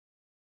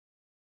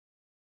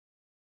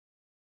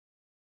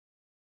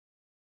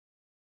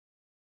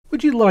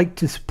Would you like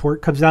to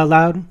support Cubs Out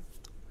Loud?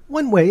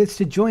 One way is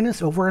to join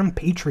us over on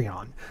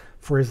Patreon.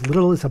 For as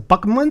little as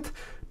 $1 a month,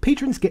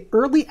 patrons get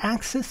early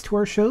access to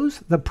our shows,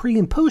 the pre-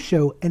 and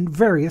post-show, and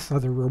various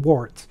other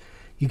rewards.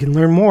 You can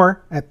learn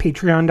more at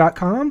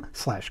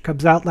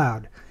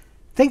patreon.com/CubsOutLoud.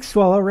 Thanks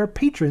to all our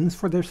patrons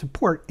for their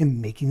support in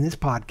making this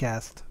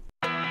podcast.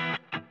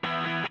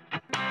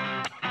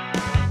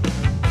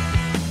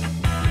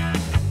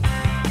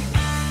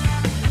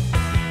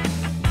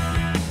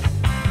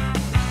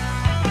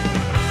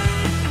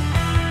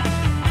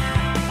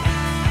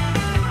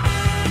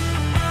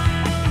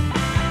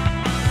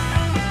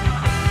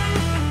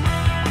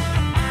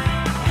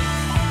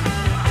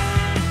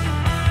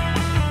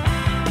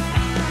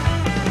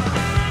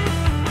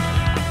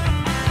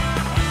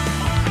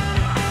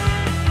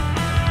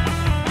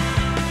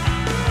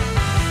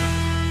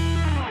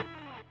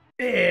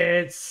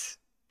 It's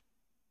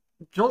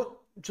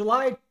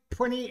July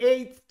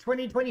 28th,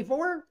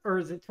 2024, or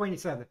is it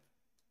 27th?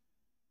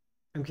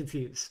 I'm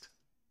confused.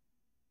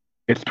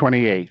 It's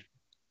 28.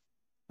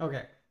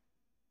 Okay.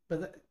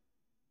 But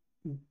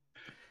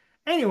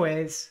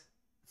anyways,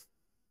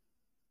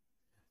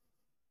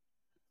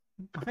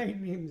 my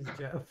name is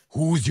Jeff.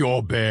 Who's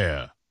your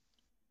bear?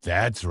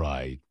 That's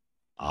right.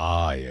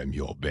 I am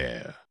your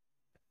bear.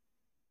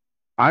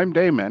 I'm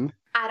Damon.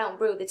 I don't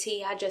brew the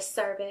tea, I just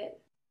serve it.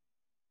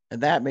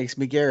 And that makes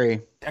me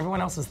Gary.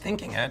 Everyone else is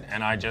thinking it,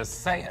 and I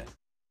just say it.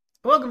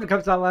 Welcome to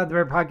Cubs Out Loud, the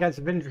Rare Podcast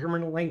of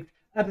Indeterminate Length,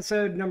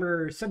 episode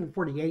number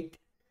 748.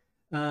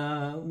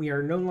 We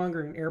are no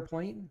longer in an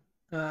airplane,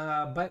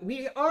 but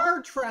we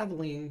are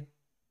traveling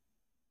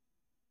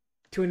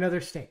to another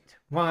state.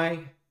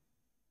 Why?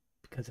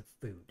 Because of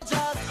food.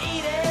 Just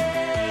eat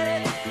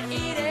it,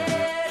 eat it.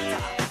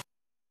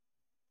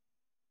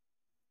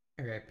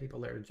 Okay,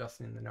 people are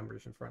adjusting the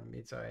numbers in front of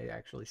me, so I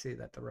actually see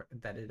that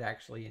that it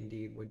actually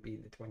indeed would be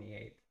the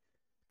 28th.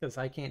 Because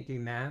I can't do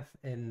math,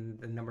 and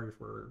the numbers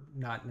were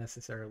not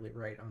necessarily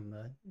right on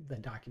the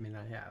document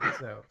I have,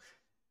 so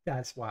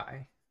that's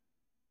why.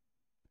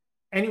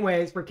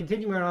 Anyways, we're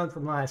continuing on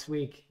from last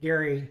week.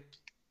 Gary,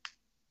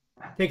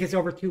 take us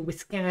over to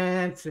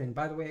Wisconsin.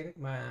 By the way,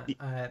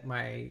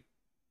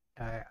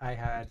 I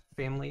had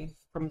family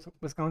from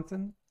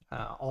Wisconsin.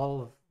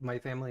 All of my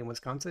family in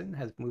Wisconsin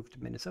has moved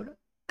to Minnesota.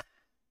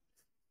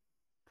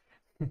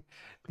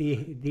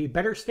 the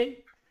better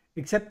state,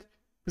 except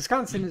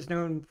Wisconsin is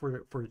known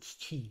for its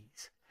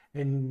cheese.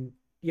 And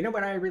you know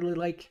what I really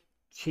like?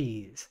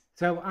 Cheese.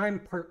 So I'm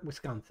part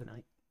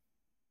Wisconsinite.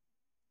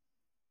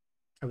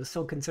 I would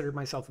still consider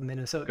myself a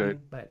Minnesotan,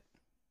 but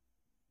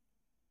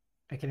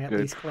I can at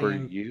least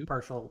claim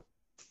part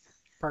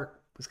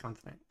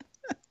Wisconsinite.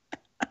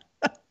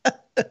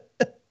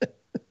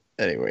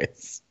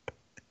 Anyways.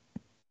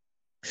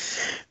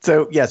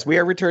 So, yes, we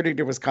are returning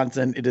to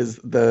Wisconsin. It is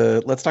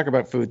the Let's Talk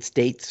About Food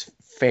States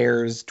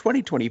Fairs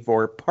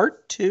 2024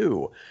 Part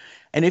 2.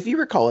 And if you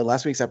recall, in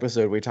last week's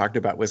episode, we talked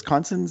about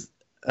Wisconsin's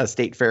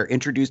state fair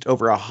introduced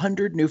over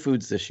 100 new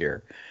foods this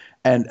year.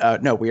 And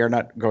no, we are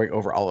not going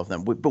over all of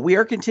them, but we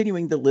are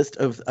continuing the list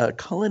of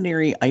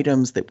culinary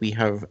items that we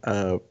have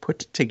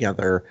put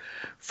together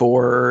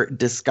for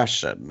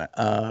discussion.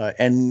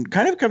 And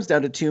kind of comes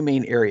down to two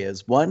main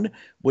areas. One,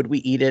 would we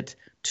eat it?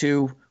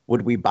 Two,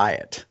 would we buy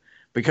it?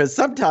 Because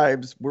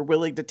sometimes we're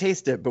willing to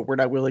taste it, but we're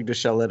not willing to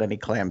shell out any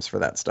clams for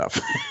that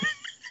stuff.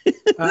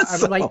 I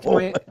would like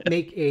to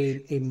make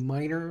a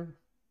minor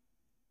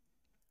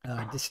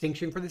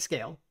distinction for the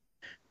scale.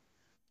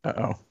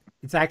 Uh-oh.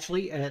 It's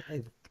actually a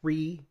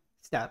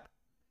 3-step.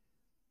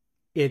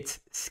 It's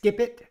skip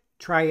it,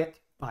 try it,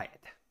 buy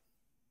it.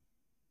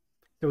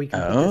 So we can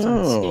put this on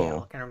a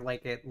scale, kind of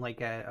like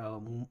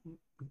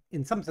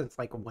in some sense,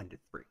 like a 1 to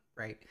 3,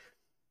 right?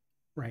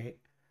 Right.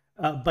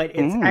 But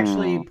it's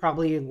actually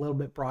probably a little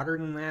bit broader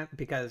than that,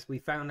 because we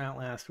found out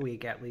last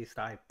week, at least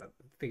I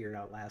figured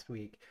out last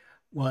week,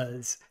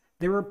 was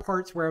there were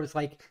parts where I was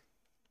like,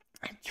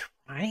 I'd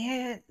try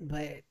it,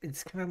 but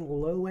it's kind of the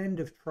low end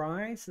of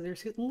try. So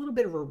there's a little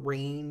bit of a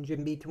range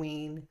in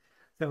between.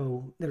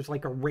 So there's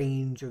like a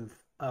range of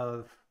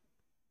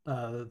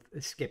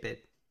skip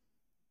it,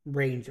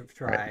 range of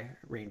try, right,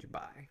 range of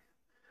buy.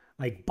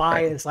 Like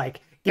buy is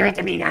like, give it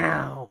to me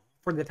now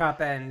for the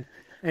top end.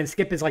 And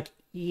skip is like,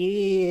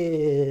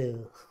 yeah.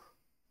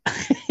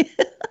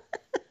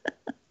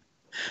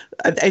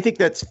 I think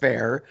that's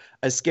fair.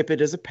 A skip it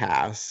is a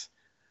pass.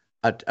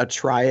 A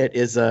try it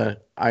is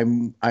a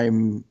I'm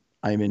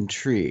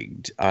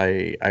intrigued.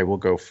 I will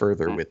go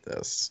further with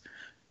this.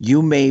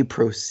 You may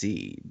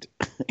proceed,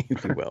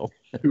 if you will.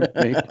 And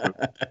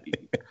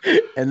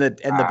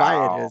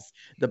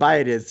the buy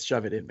it is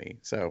shove it in me.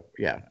 So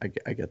yeah,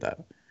 I get that.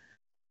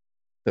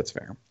 That's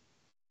fair.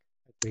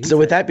 So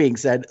with that being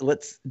said,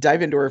 let's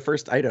dive into our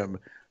first item,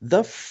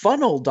 the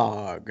funnel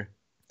dog.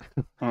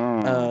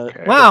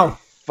 Okay. Wow.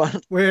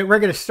 We're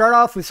going to start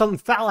off with something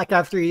phallic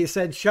after you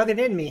said, shove it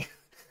in me.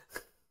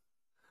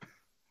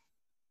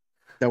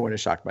 No one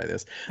is shocked by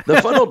this.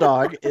 The funnel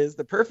dog is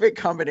the perfect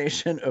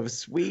combination of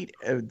sweet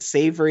and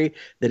savory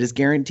that is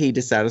guaranteed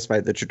to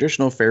satisfy the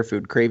traditional fair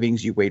food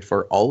cravings you wait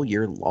for all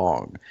year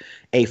long.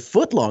 A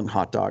footlong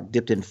hot dog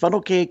dipped in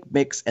funnel cake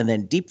mix and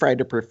then deep fried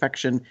to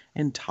perfection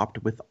and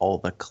topped with all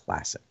the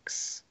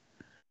classics.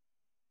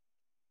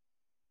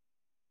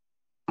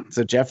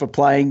 So Jeff,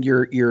 applying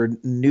your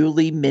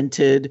newly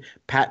minted,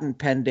 patent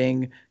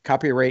pending,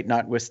 copyright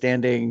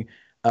notwithstanding,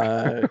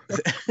 fair.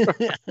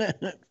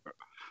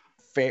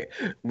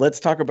 Let's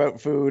talk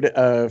about food.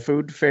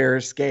 Food fair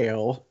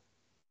scale.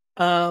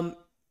 I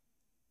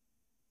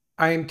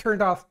am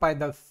turned off by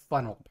the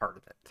funnel part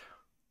of it.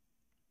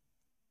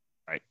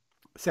 Right.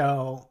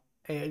 So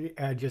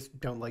I just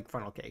don't like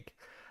funnel cake.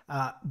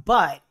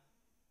 But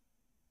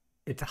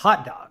it's a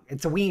hot dog.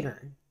 It's a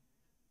wiener.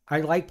 I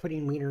like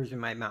putting wieners in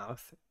my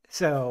mouth.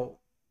 So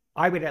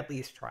I would at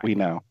least try. We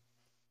know.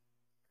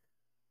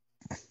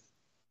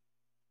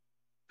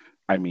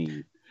 I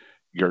mean,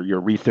 your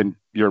recent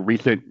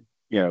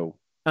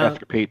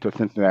escapade to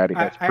Cincinnati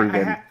has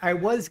proven. I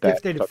was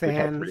gifted a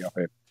fan. Like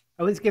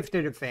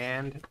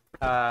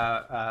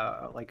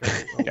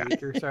a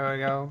week or so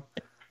ago.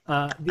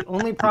 The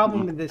only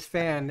problem with this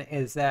fan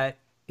is that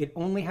it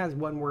only has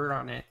one word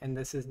on it, and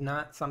this is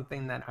not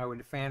something that I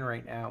would fan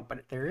right now.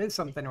 But there is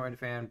something I would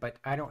fan, but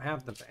I don't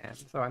have the fan,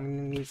 so I'm going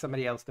to need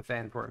somebody else to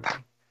fan for me.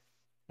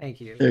 Thank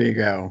you. There you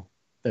go.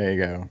 There you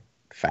go.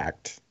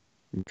 Fact.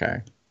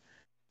 Okay.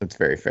 That's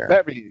very fair.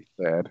 That being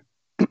said,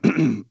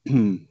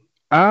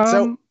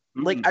 so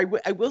like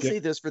I will say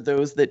this for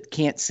those that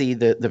can't see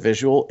the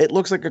visual, it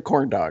looks like a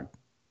corn dog.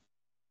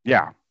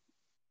 Yeah.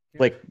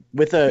 Like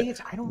with a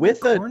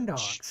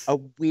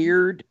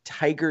weird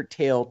tiger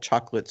tail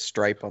chocolate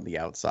stripe on the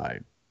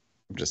outside.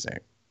 I'm just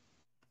saying.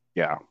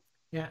 Yeah.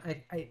 Yeah,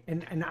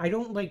 and I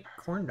don't like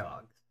corn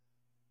dogs.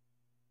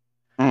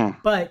 Mm,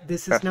 but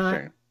this is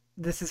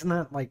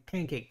not like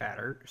pancake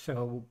batter,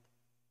 so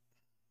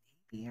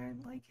maybe I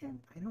like it.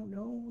 I don't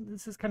know.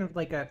 This is kind of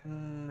like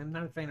I'm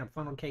not a fan of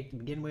funnel cake to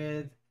begin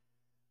with.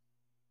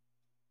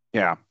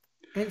 Yeah.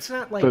 It's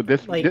not like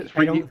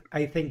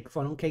I think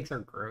funnel cakes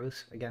are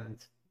gross. Again,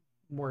 it's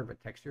more of a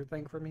texture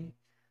thing for me.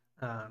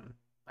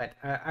 But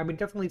I would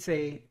definitely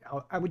say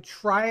I would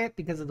try it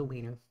because of the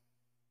wiener.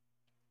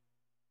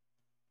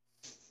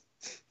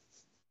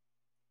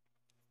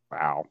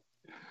 Wow.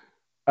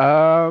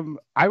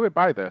 I would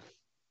buy this.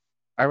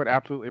 I would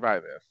absolutely buy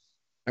this.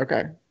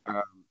 Okay.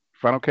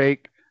 Funnel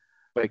cake.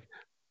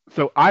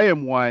 So I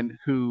am one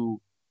who,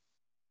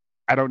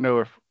 I don't know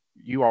if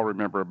you all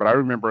remember, but I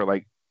remember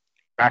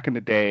back in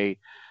the day,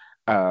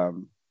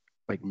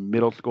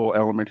 middle school,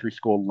 elementary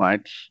school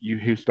lunch, you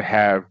used to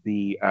have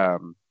the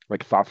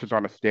sausage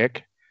on a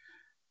stick,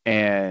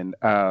 and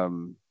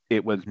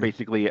it was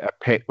basically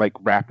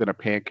wrapped in a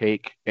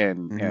pancake,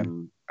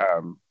 and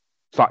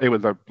so it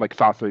was a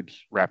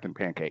sausage wrapped in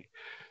pancake,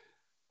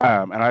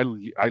 and I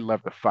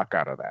love the fuck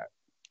out of that.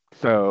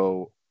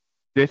 So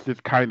this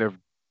is kind of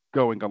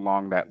going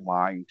along that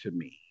line to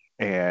me,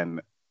 and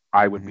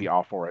I would be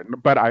all for it.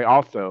 But I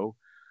also,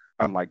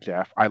 unlike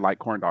Jeff, I like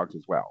corn dogs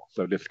as well.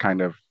 So this kind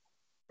of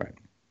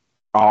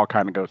all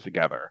kind of goes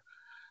together.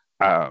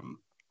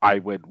 I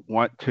would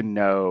want to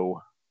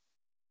know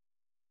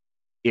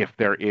if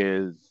there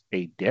is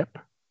a dip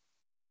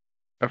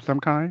of some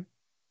kind.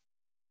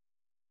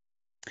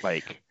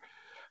 I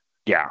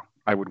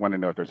would want to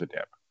know if there's a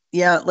dip.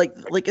 Yeah, like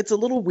it's a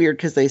little weird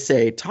because they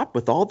say top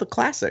with all the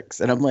classics,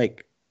 and I'm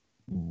like,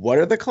 what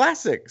are the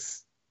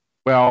classics?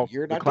 Well,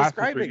 you're not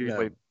describing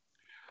them.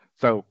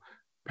 So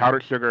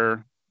powdered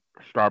sugar,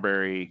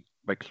 strawberry,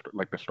 like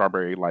the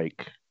strawberry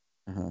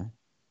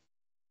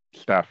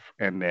stuff,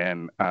 and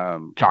then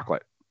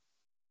chocolate.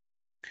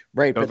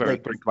 Right, those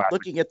but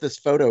looking at this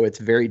photo, it's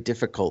very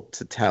difficult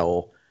to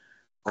tell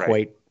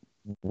quite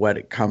what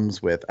it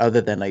comes with,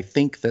 other than I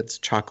think that's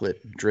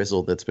chocolate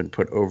drizzle that's been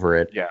put over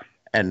it. Yeah.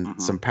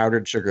 And some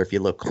powdered sugar if you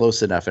look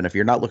close enough. And if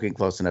you're not looking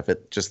close enough,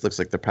 it just looks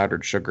like the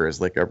powdered sugar is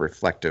like a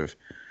reflective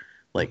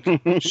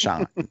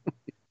shine.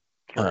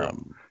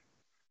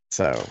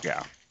 So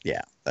yeah,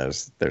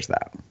 there's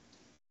that.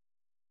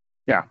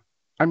 Yeah.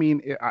 I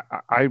mean,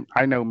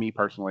 I know me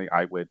personally,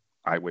 I would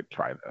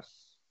try this.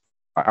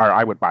 Or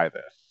I would buy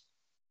this.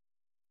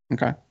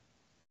 Okay.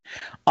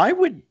 I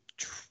would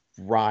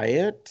try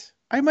it.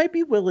 I might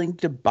be willing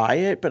to buy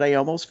it, but I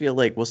almost feel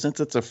like, well, since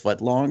it's a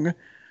foot long,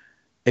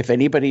 if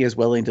anybody is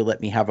willing to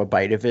let me have a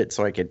bite of it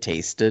so I could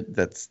taste it,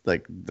 that's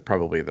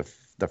probably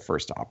the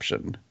first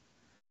option.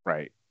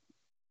 Right.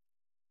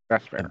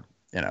 That's fair.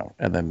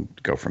 And then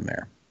go from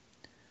there.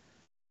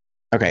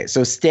 Okay,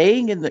 so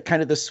staying in the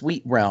kind of the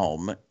sweet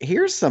realm,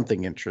 here's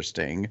something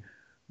interesting.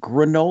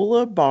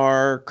 Granola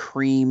bar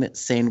cream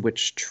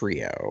sandwich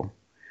trio.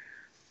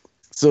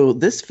 So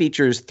this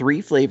features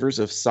 3 flavors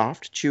of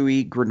soft,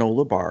 chewy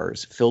granola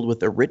bars filled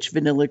with a rich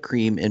vanilla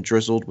cream and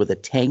drizzled with a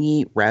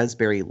tangy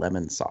raspberry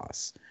lemon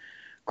sauce.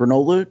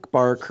 Granola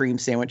bar cream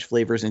sandwich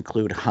flavors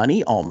include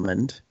honey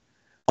almond,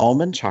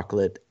 almond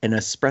chocolate, and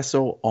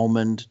espresso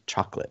almond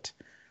chocolate.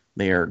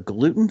 They are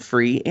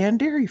gluten-free and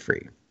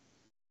dairy-free.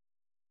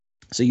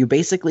 So you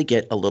basically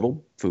get a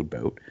little food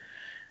boat,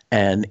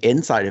 and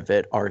inside of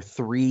it are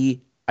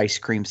 3 ice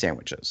cream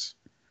sandwiches.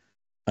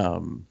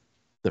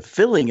 The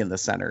filling in the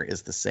center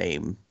is the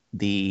same.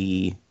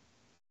 The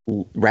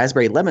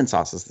raspberry lemon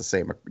sauce is the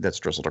same that's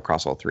drizzled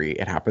across all 3.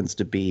 It happens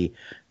to be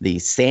the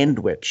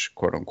sandwich,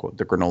 quote unquote,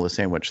 the granola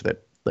sandwich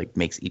that like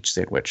makes each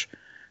sandwich.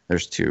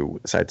 There's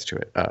 2 sides to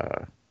it.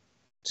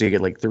 So you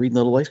get like 3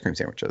 little ice cream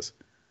sandwiches.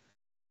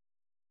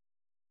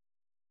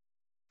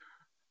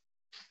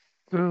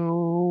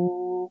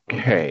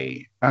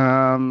 Okay.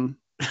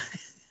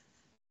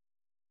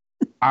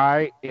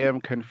 I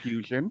am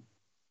confusion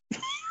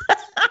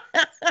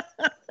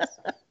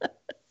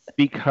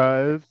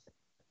because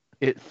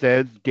it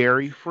says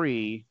dairy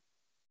free,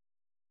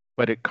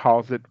 but it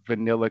calls it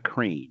vanilla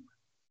cream,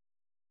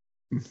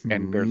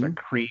 and there's a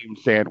cream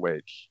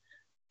sandwich,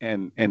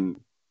 and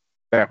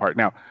that part.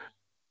 Now,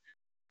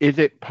 is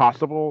it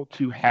possible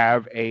to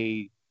have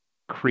a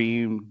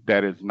cream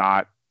that is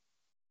not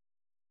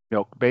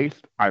milk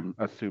based? I'm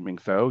assuming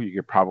so. You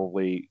could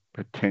probably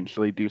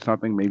potentially do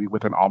something maybe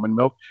with an almond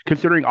milk.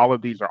 Considering all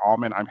of these are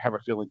almond, I have a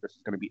feeling this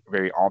is going to be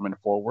very almond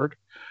forward.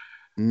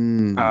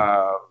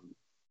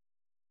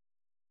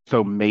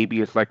 So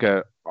maybe it's like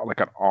an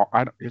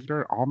is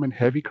there an almond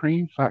heavy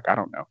cream? Fuck, I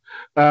don't know.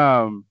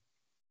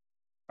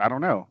 I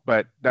don't know,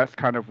 but that's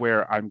kind of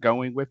where I'm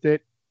going with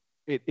it.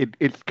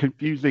 It's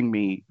confusing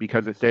me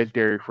because it says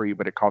dairy free,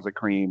 but it calls it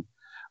cream.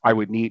 I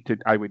would need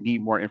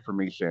more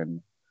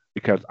information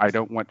because I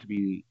don't want to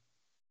be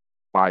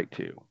lied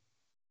to.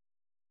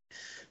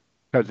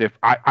 Because if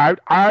I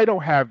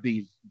don't have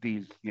these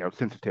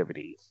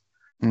sensitivities,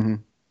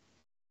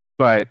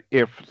 but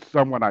if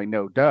someone I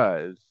know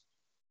does,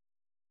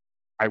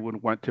 I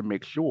would want to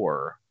make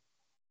sure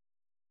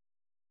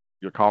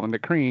you're calling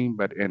it cream,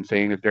 but and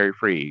saying it's dairy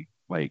free.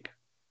 Like,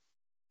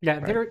 yeah,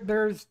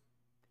 there's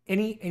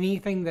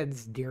anything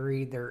that's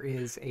dairy. There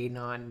is a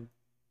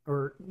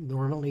or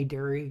normally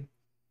dairy.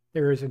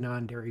 There is a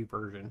non-dairy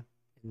version,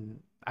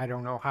 and I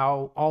don't know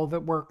how all of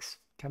it works.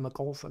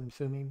 Chemicals, I'm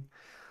assuming,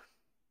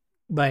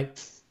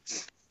 but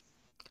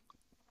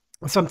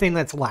something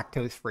that's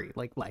lactose free,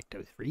 like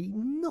lactose free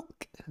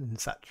milk and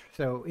such.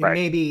 So it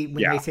may be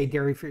when they say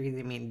dairy free,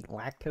 they mean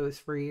lactose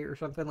free or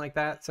something like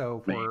that.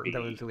 So for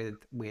those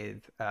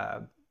with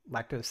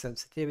lactose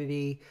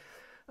sensitivity,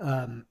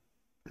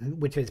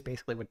 which is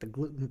basically what the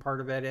gluten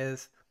part of it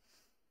is,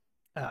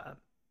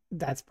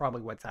 that's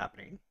probably what's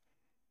happening.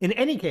 In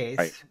any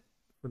case,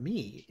 for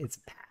me, it's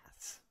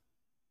pass.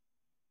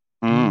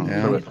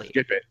 So let's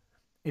skip it.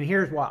 And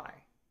here's why.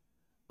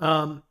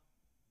 I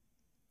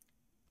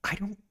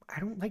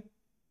don't like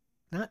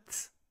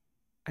nuts.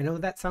 I know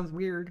that sounds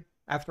weird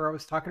after I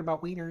was talking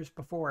about wieners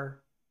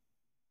before,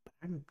 but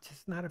I'm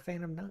just not a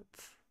fan of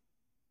nuts.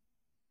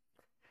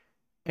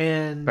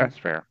 And that's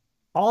fair.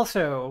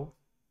 Also,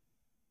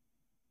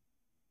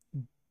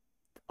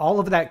 all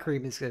of that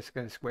cream is just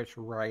going to squish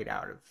right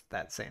out of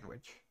that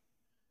sandwich.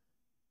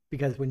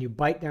 Because when you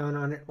bite down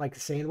on it like a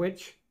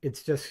sandwich,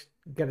 it's just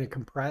going to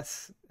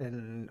compress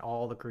and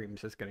all the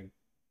cream's just going to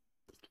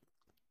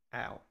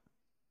out.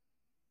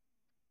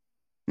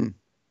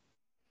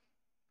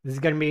 This is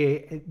going to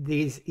be,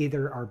 these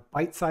either are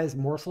bite-sized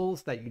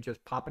morsels that you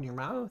just pop in your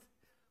mouth,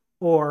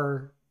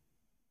 or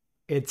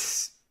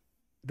it's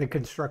the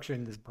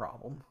construction is the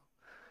problem.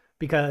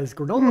 Because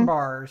granola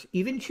bars,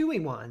 even chewy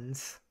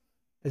ones,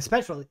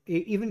 especially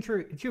even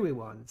chewy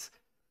ones,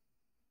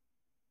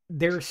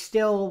 they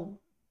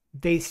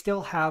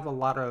still have a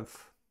lot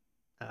of,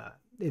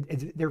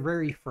 they're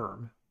very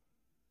firm.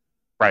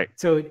 Right.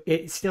 So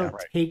it still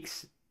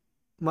takes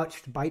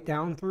much to bite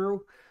down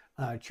through.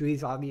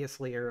 Chewies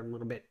obviously are a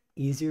little bit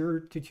easier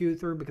to chew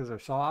through because they're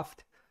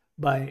soft,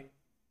 but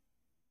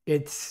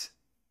it's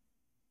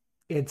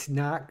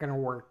not going to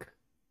work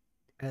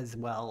as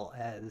well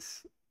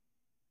as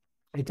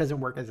it doesn't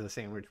work as a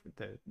sandwich with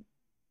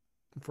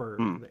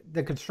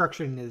the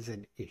construction is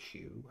an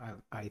issue,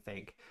 I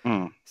think.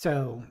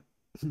 So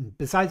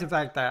besides the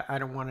fact that I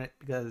don't want it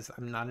because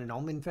I'm not an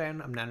almond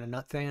fan, I'm not a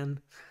nut fan.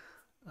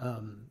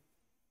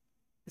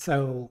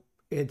 So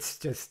it's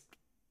just,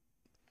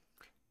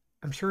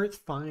 I'm sure it's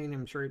fine.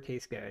 I'm sure it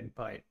tastes good,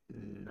 but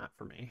not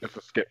for me. It's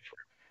a skip.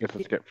 It's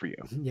a skip for you.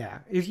 Yeah.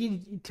 If you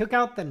took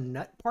out the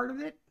nut part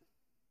of it,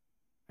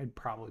 I'd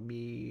probably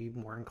be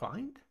more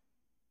inclined.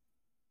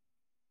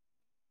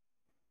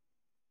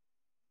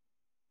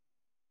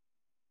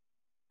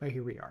 But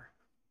here we are.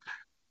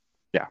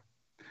 Yeah.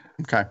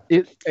 Okay.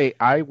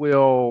 I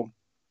will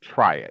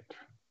try it.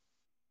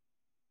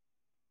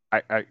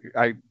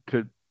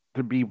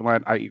 To be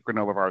blunt, I eat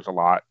granola bars a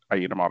lot. I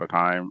eat them all the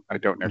time. I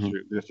don't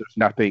necessarily. This is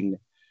nothing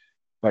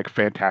like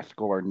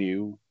fantastical or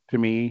new to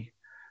me.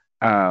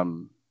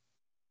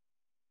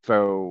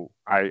 So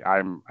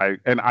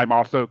I'm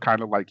also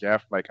kind of like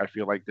Jeff. Like I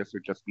feel like this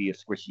would just be a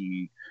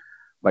squishy,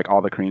 like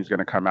all the cream's going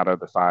to come out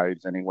of the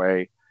sides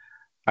anyway.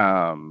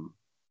 And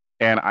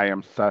I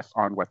am sus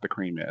on what the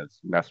cream is.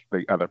 And that's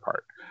the other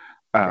part.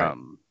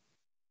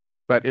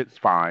 But it's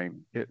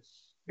fine.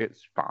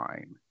 It's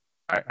fine.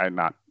 I'm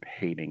not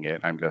hating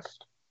it. I'm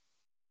just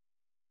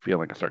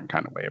feeling a certain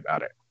kind of way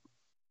about it.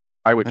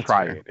 I would That's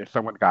try fair. it. If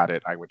someone got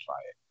it, I would try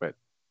it. But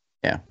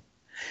Yeah.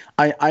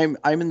 I'm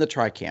in the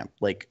try camp.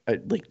 Like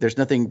there's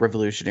nothing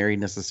revolutionary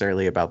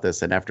necessarily about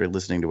this. And after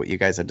listening to what you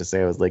guys had to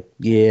say, I was like,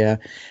 yeah.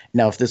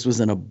 Now, if this was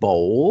in a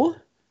bowl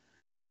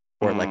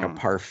or like a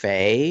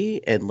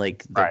parfait and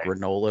like the Right.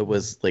 granola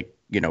was like,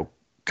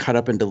 cut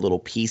up into little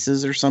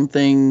pieces or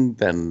something,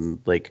 then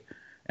like,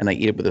 and I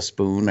eat it with a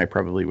spoon, I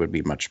probably would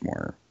be much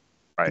more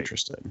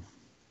interested.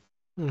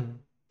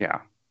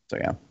 Yeah. So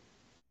yeah.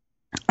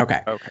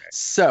 Okay.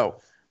 So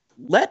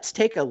let's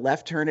take a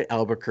left turn at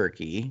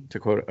Albuquerque, to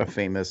quote a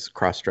famous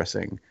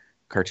cross-dressing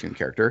cartoon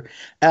character.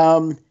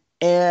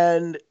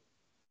 And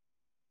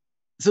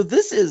so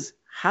this is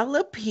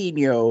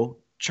jalapeno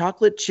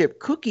chocolate chip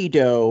cookie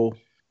dough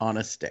on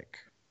a stick.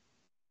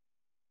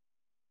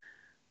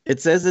 It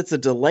says it's a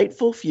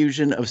delightful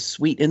fusion of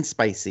sweet and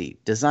spicy,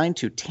 designed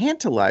to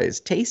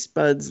tantalize taste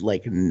buds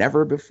like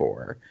never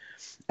before.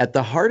 At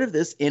the heart of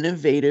this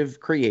innovative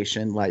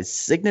creation lies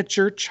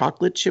signature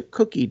chocolate chip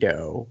cookie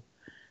dough,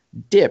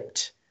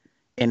 dipped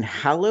in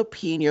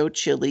jalapeno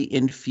chili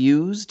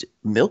infused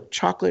milk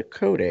chocolate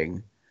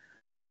coating,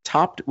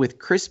 topped with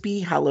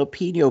crispy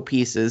jalapeno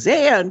pieces,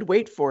 and,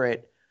 wait for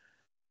it,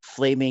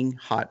 flaming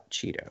hot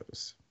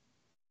Cheetos.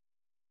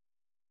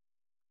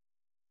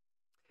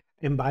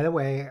 And by the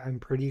way, I'm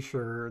pretty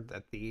sure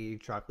that the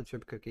chocolate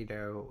chip cookie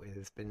dough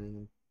has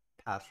been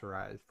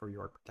pasteurized for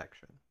your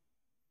protection.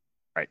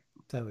 Right.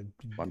 So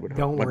One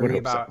don't would worry hope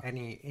about so.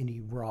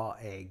 any raw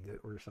egg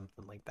or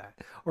something like that.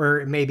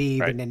 Or maybe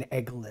even an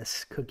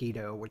eggless cookie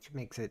dough, which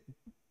makes it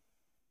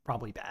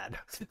probably bad.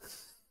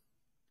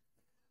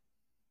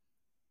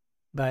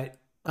 But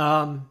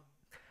I'm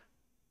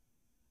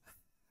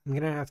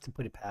gonna have to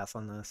put a pass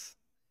on this.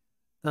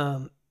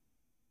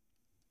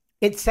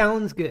 It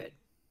sounds good.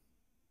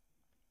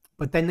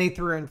 But then they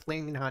threw in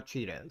flaming hot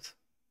Cheetos.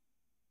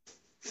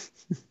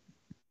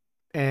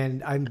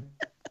 And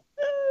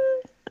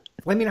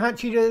flaming hot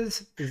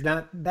Cheetos is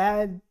not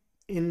bad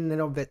in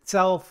and of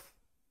itself.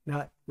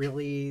 Not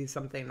really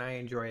something I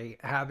enjoy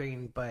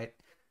having, but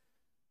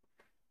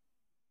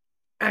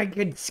I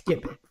could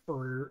skip it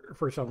for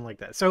something like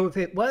that. So if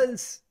it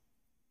was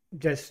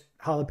just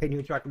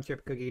jalapeno chocolate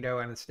chip cookie dough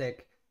on a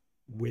stick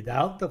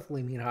without the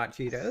flaming hot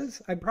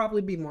Cheetos, I'd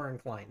probably be more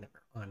inclined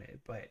on it.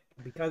 But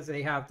because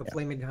they have the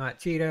flaming hot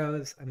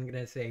Cheetos, I'm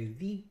gonna say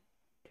veto.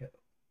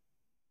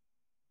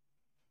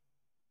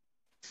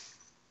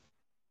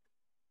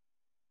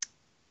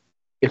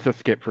 It's a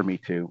skip for me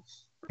too.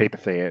 Hate to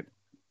say it.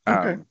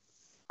 Okay.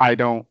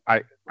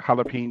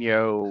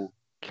 Jalapeno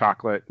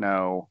chocolate,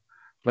 no.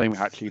 Flaming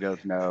hot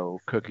Cheetos, no.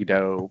 Cookie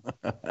dough,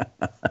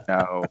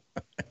 no.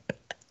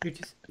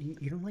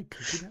 You don't like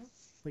cookie dough?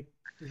 Like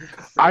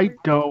I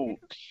don't.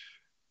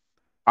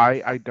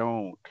 I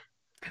don't.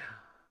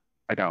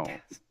 I don't.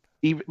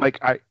 Even like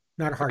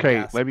not hard. Okay,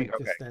 gasp, let me. but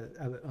Okay, just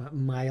a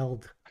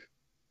mild.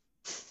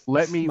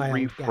 let me mild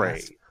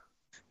rephrase. gasp.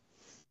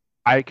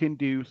 I can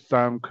do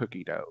some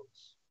cookie doughs,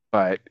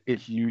 but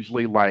it's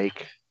usually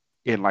like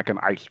in like an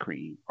ice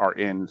cream or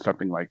in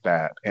something like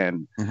that.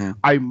 And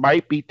I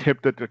might be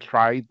tempted to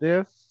try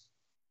this,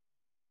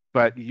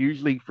 but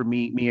usually for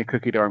me and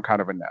cookie dough, I'm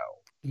kind of a no.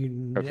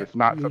 Because it's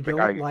not You something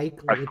don't like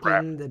I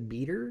licking the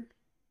beater?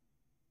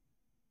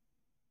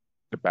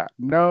 the bat.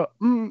 No,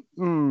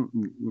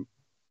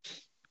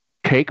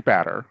 cake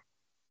batter.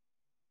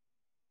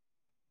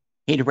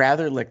 He'd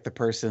rather lick the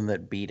person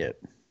that beat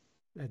it.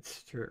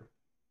 That's true.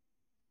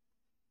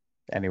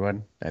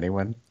 Anyone?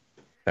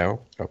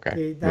 No? Okay.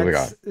 Okay, Moving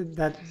on.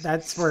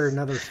 That's where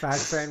another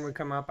fact fan would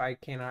come up. I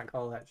cannot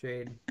call that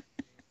shade.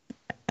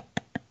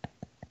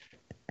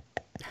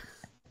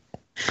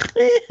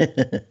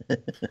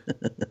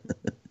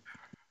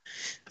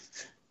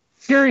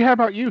 Gary, how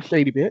about you,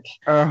 shady bitch?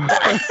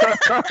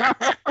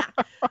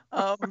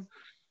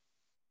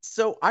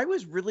 So I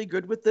was really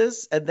good with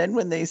this, and then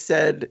when they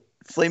said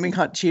flaming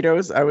hot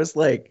Cheetos, I was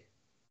like,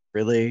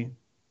 really?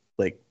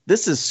 Like,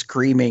 this is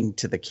screaming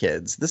to the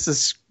kids. This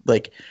is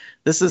to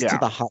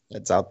the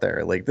hotheads out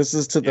there. Like, this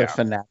is to the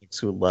fanatics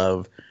who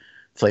love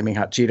flaming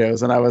hot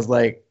Cheetos. And I was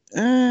like,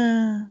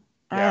 I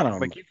don't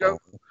know. You go.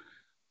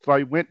 So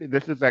I went.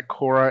 This is at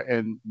Cora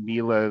and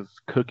Mila's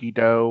cookie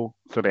dough.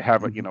 So they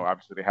have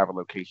obviously they have a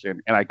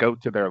location, and I go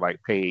to their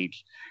like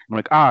page. I'm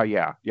like,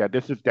 yeah.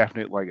 This is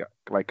definitely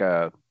like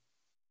a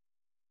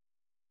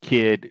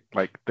kid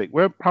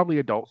well, probably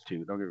adults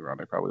too. Don't get me wrong,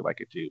 they probably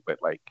like it too. But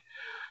like,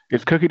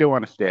 it's cookie dough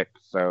on a stick,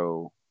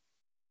 so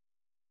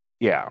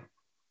yeah,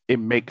 it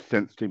makes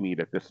sense to me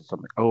that this is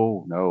something.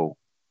 Oh no,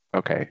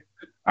 okay,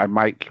 I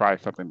might try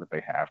something that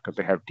they have because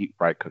they have deep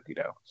fried cookie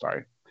dough.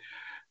 Sorry,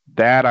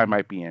 that I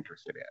might be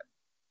interested in.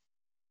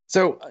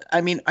 So, I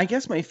mean, I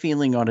guess my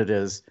feeling on it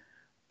is,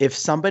 if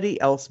somebody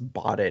else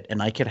bought it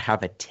and I could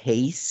have a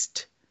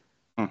taste,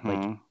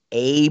 like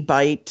a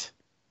bite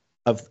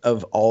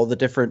of all the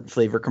different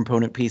flavor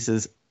component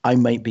pieces, I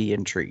might be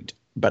intrigued.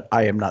 But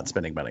I am not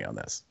spending money on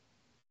this.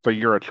 So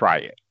you're a try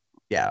it.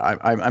 Yeah,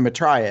 I'm a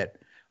try it.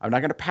 I'm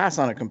not going to pass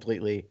on it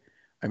completely.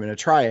 I'm gonna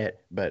try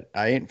it, but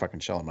I ain't fucking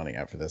shelling money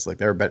out for this. Like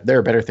there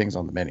are better things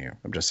on the menu.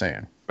 I'm just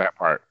saying. That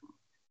part,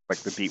 like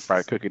the deep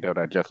fried cookie dough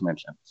that I just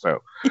mentioned.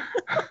 So,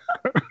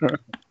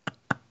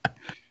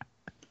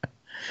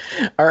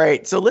 All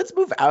right, so let's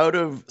move out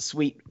of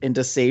sweet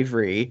into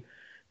savory.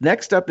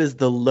 Next up is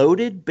the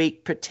loaded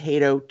baked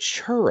potato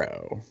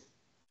churro.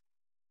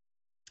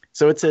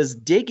 So it says,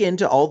 dig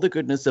into all the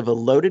goodness of a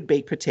loaded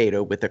baked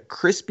potato with a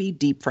crispy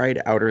deep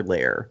fried outer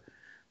layer.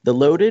 The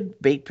loaded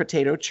baked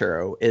potato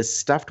churro is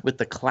stuffed with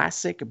the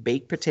classic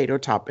baked potato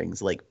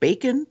toppings like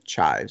bacon,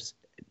 chives,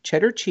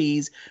 cheddar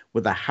cheese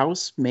with a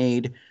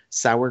house-made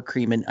sour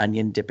cream and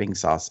onion dipping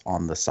sauce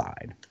on the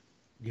side.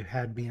 You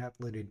had me at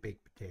loaded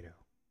baked potato.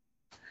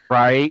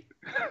 right?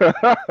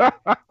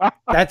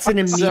 That's an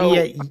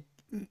immediate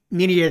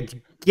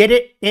get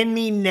it in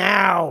me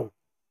now.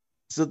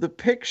 So the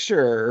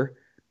picture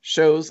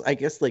shows, I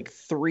guess, like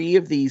 3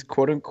 of these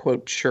quote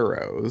unquote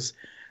churros.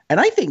 And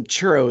I think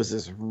churros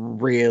is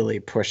really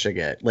pushing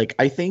it. Like,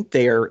 I think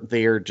they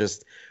are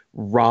just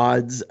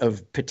rods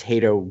of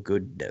potato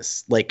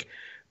goodness. Like,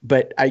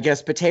 but I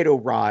guess potato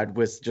rod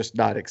was just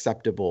not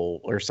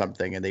acceptable or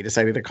something, and they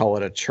decided to call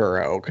it a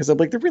churro. Because I'm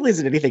like, there really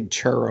isn't anything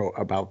churro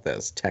about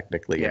this,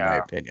 technically, in my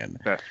opinion.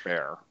 That's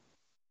fair.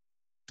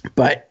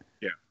 But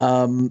yeah.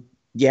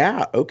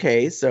 Yeah,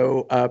 okay.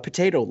 So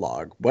potato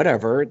log,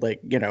 whatever,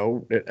 like,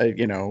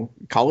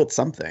 call it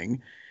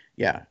something.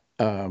 Yeah.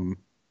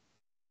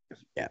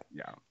 Yeah.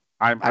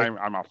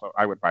 I'm also,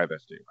 I would buy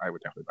this too. I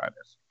would definitely buy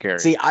this. Carrie.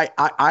 See,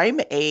 I'm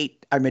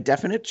a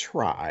definite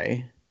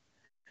try.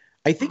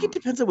 I think it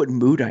depends on what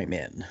mood I'm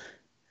in.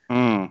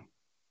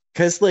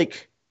 Cuz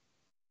like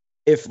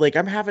if like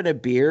I'm having a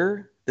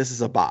beer, this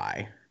is a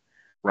buy.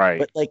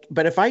 Right.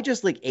 But if I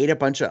just like ate a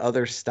bunch of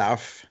other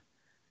stuff,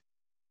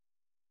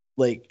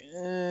 like,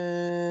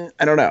 I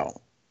don't know.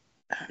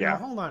 Yeah. Now,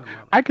 hold on a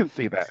moment. I can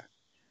see that.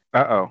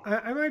 Uh-oh.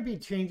 I might be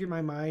changing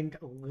my mind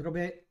a little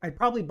bit. I'd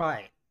probably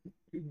buy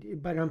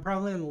it, but I'm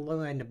probably on the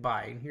low end to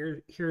buy.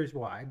 And here's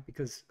why.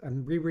 Because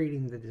I'm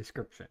rereading the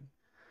description.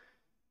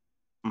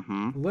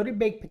 Loaded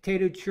baked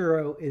potato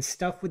churro is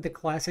stuffed with the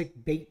classic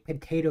baked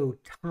potato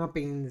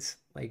toppings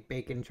like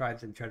bacon,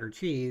 chives, and cheddar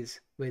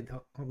cheese with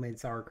homemade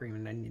sour cream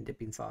and onion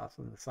dipping sauce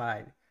on the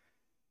side.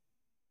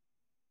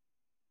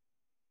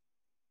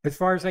 As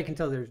far as I can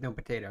tell, there's no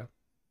potato.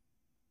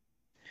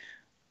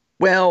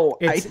 Well,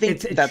 I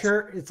think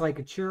it's like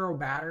a churro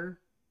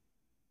batter.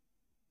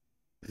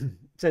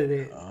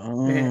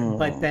 So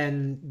but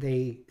then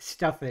they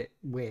stuff it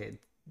with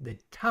the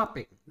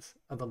toppings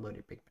of the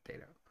loaded baked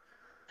potato.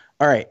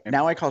 All right,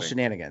 now I call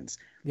shenanigans.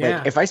 Yeah.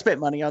 Like, if I spent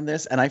money on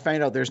this and I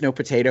find out there's no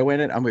potato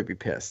in it, I'm gonna be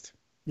pissed.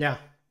 Yeah.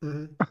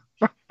 I'm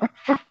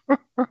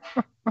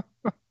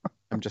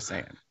just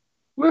saying.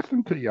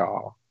 Listen to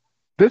y'all.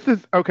 This is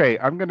okay.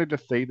 I'm gonna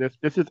just say this.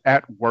 This is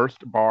at Worst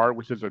Bar,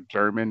 which is a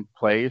German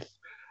place.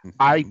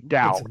 I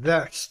doubt. It's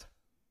Wurst.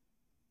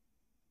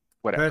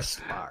 Whatever.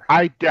 Wurst Bar.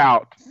 I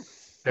doubt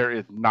there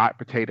is not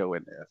potato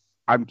in this.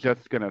 I'm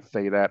just gonna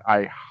say that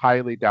I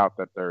highly doubt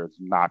that there is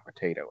not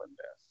potato in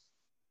this.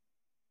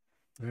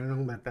 I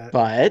don't know about that.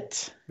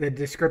 But the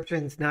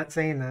description's not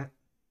saying that.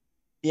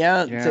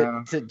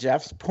 Yeah. To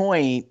Jeff's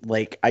point,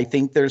 like I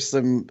think there's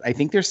some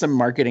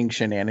marketing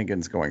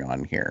shenanigans going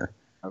on here.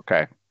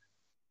 Okay.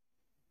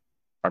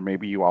 Or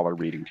maybe you all are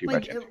reading too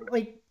much into it.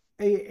 Like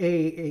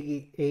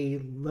a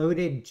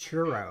loaded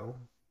churro.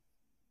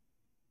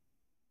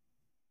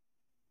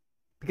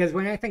 Because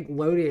when I think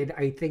loaded,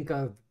 I think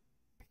of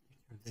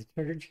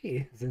cheddar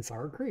cheese and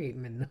sour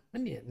cream and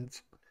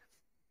onions.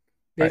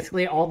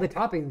 Basically, all the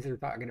toppings they're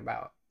talking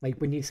about. Like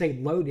when you say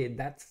loaded,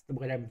 that's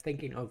what I'm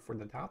thinking of for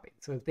the topping.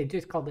 So if they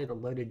just called it a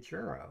loaded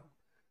churro,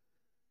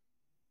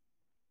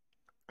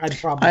 I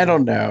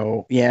don't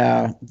know.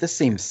 Yeah, this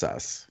seems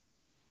sus.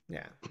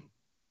 Yeah.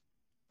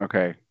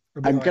 Okay.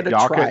 I'm gonna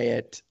try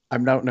it. I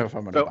don't know if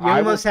I'm gonna. So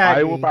I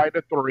will buy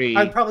the 3.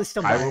 I'd probably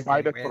still buy it. I will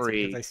buy the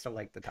 3 because I still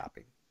like the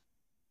topping.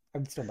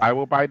 I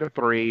will buy the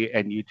 3,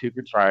 and you 2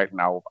 can try it,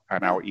 and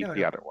I'll eat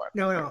the other one.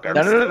 No.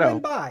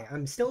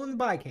 I'm still in the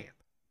buy camp.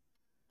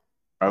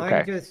 Okay.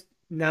 I'm just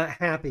not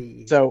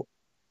happy. So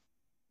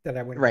that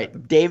I went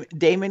right.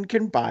 Damon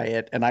can buy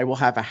it, and I will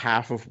have a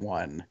half of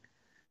one.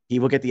 He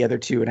will get the other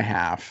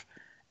 2.5,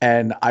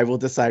 and I will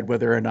decide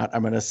whether or not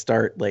I'm going to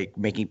start like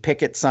making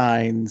picket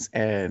signs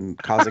and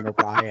causing a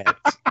riot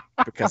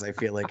because I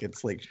feel like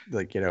it's like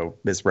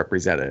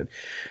misrepresented.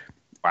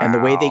 Wow. And the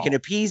way they can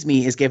appease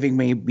me is giving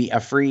me a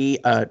free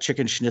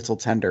chicken schnitzel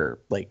tender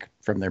like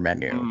from their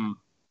menu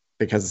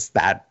because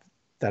that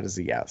is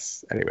a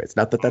yes. Anyways,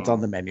 not that that's on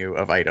the menu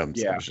of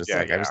items. Yeah, I was just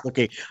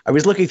I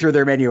was looking through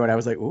their menu and I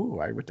was like, ooh,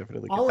 I would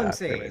definitely get that. All I'm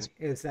saying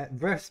is that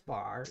Wurst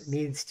Bar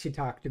needs to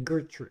talk to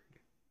Gertrude.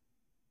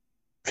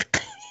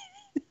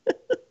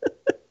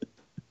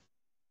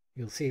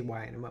 You'll see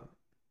why in a moment.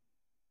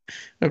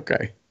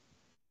 Okay.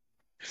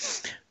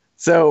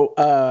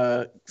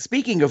 So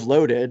speaking of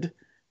loaded,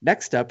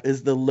 next up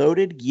is the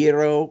loaded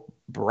gyro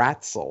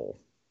bratzel.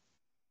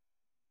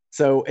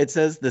 So it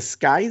says the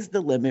sky's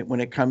the limit when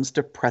it comes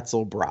to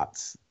pretzel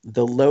brats.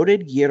 The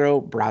loaded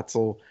gyro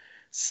bratzel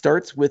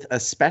starts with a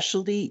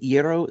specialty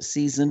gyro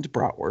seasoned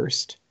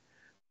bratwurst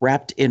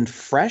wrapped in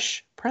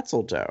fresh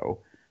pretzel dough,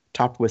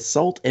 topped with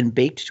salt and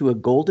baked to a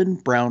golden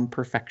brown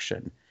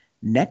perfection.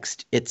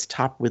 Next, it's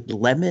topped with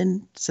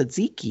lemon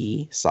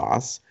tzatziki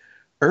sauce,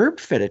 herb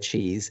feta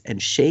cheese,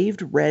 and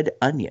shaved red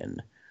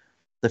onion.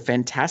 The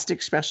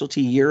fantastic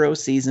specialty gyro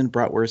seasoned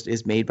bratwurst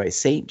is made by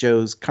St.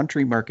 Joe's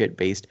Country Market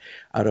based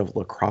out of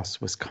La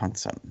Crosse,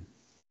 Wisconsin.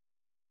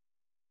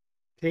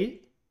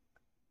 See?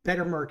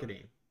 Better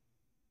marketing.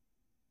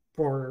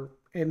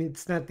 And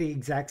it's not the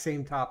exact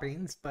same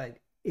toppings, but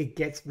it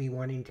gets me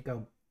wanting to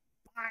go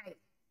buy.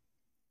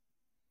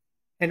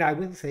 And I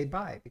will say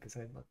buy because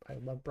I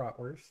love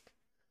bratwurst.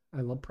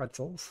 I love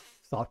pretzels.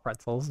 Soft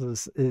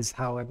pretzels is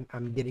how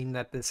I'm getting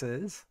that this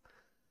is.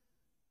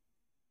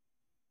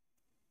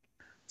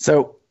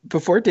 So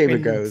before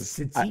David goes,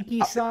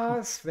 tzatziki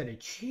sauce, feta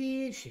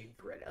cheese,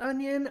 shaved red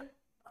onion.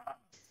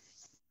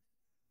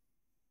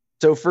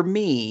 So for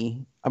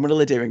me, I'm going to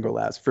let David go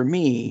last. For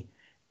me,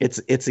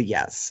 it's a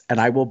yes, and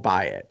I will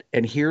buy it.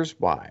 And here's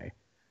why.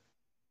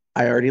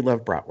 I already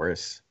love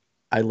bratwurst.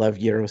 I love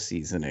gyro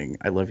seasoning.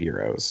 I love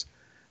gyros.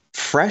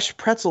 Fresh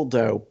pretzel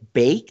dough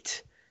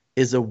baked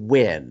is a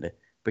win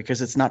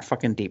because it's not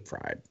fucking deep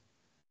fried.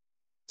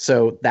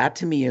 So that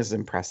to me is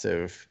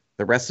impressive.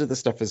 The rest of the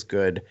stuff is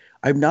good.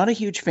 I'm not a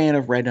huge fan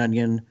of red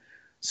onion,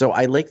 so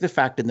I like the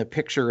fact in the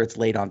picture it's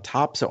laid on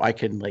top so I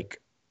can like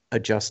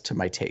adjust to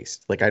my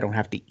taste. Like I don't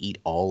have to eat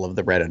all of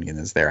the red onion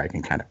that's there. I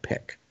can kind of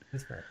pick.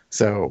 That's right.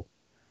 So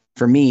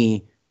for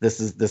me, this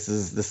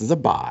is a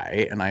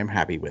buy, and I'm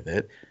happy with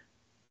it.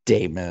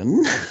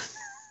 Damon.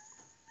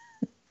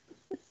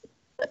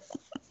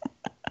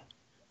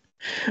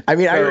 I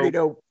mean, I already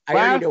know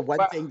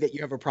one thing that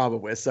you have a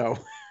problem with, so.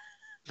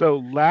 So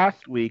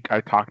last week I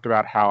talked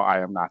about how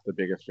I am not the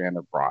biggest fan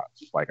of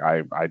brats. Like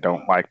I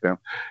don't like them.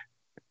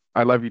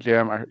 I love you,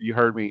 Jim. You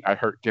heard me. I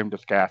heard Jim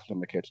just gasped in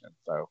the kitchen.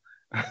 So,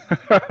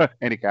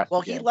 and he gasped. Well,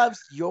 again. he loves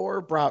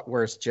your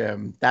bratwurst,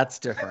 Jim. That's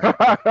different.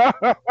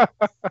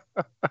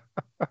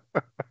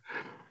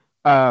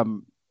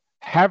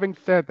 Having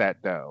said that,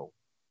 though,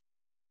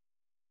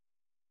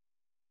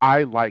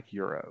 I like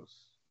gyros.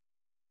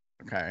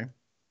 Okay.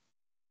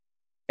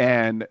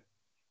 And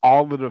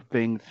all of the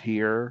things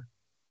here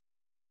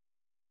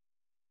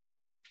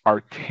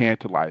are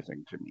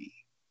tantalizing to me.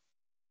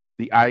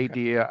 The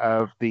idea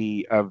of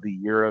the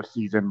gyro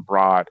seasoned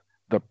brat,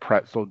 the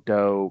pretzel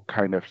dough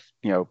kind of,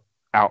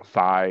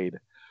 outside,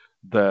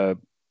 the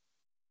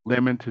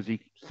lemon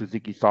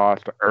tzatziki sauce,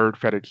 the herb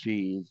feta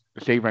cheese,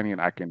 the shaved onion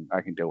I can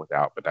deal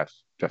without, but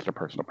that's just a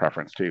personal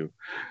preference too.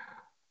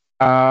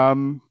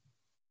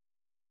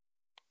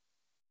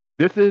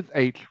 This is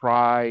a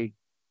try,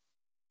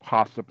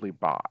 possibly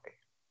buy.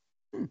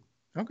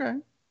 Okay.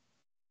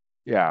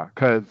 Yeah,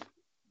 because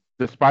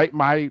despite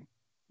my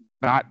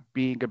not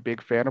being a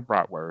big fan of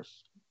bratwurst,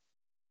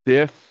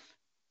 this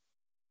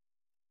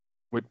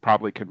would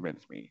probably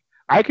convince me.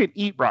 I could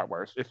eat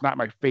bratwurst. It's not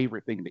my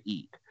favorite thing to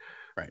eat.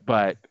 Right.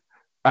 But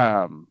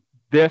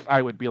this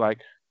I would be like,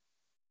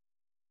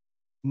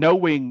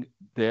 knowing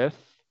this,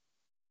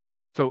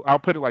 so I'll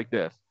put it like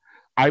this.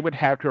 I would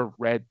have to have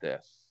read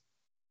this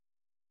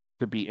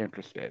to be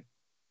interested.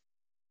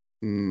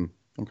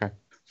 Okay.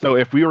 So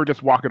if we were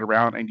just walking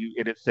around and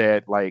it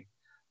said like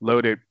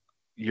loaded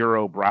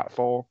Euro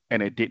bratzel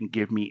and it didn't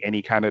give me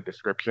any kind of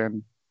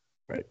description,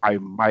 right, I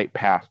might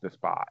pass this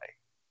by.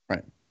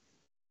 Right.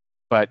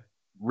 But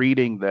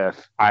reading this,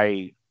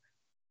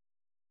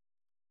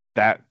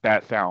 that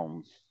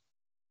sounds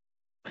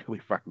really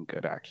fucking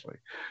good, actually.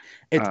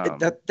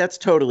 That's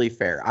totally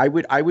fair. I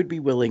would be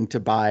willing to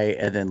buy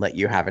and then let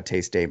you have a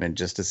taste, Damon,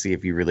 just to see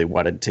if you really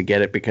wanted to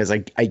get it, because I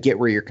get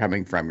where you're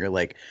coming from. You're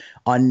like,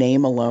 on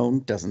name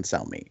alone doesn't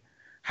sell me.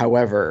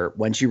 However,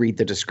 once you read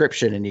the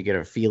description and you get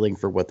a feeling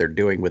for what they're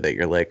doing with it,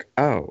 you're like,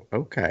 oh,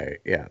 okay,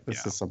 yeah,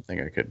 this is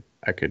something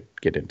I could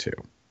get into.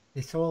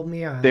 They sold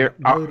me a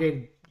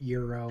loaded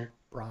Euro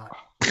brat.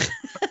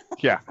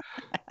 Yeah,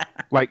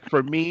 like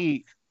for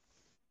me,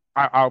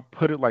 I'll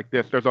put it like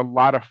this: there's a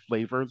lot of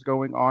flavors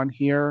going on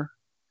here,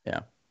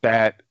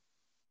 that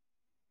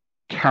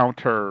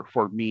counter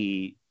for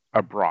me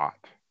a brat,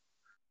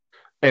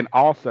 and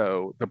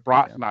also the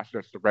brat's not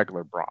just a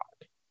regular brat,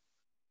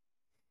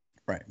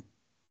 right?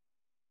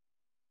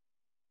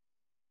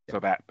 So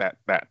that's that.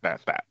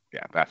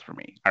 Yeah, that's for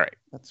me. All right,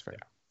 that's fair.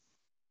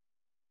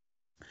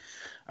 Yeah.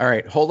 All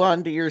right, hold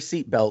on to your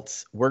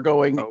seatbelts. We're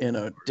going in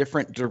a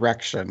different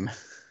direction.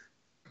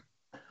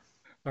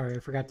 Sorry, I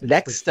forgot to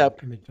Next up,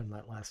 the image on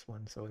that last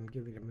one, so I'm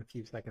giving him a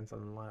few seconds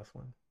on the last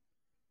one.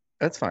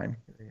 That's fine.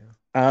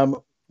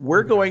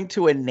 We're going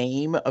to a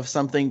name of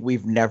something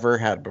we've never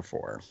had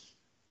before.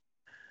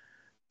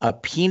 A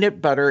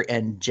peanut butter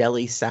and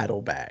jelly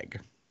saddlebag.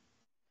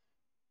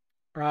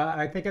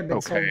 I think I've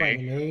been sold by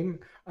the name.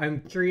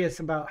 I'm curious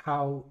about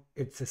how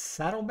it's a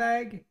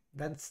saddlebag.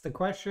 That's the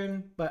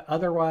question, but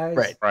otherwise,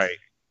 right.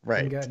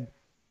 I'm good.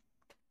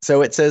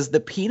 So it says the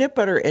peanut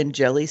butter and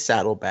jelly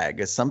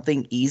saddlebag is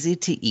something easy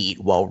to eat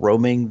while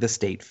roaming the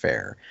state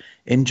fair.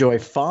 Enjoy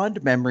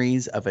fond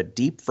memories of a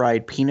deep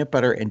fried peanut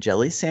butter and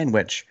jelly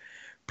sandwich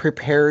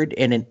prepared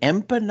in an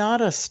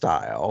empanada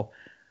style.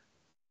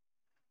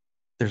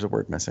 There's a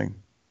word missing.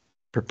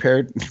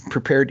 Prepared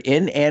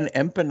in an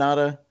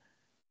empanada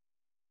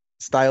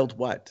styled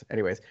what?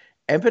 Anyways,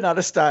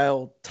 empanada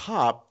style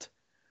topped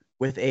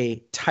with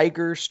a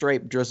tiger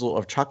stripe drizzle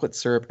of chocolate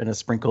syrup and a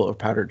sprinkle of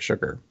powdered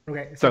sugar.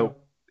 Okay, So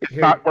it's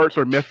here, not words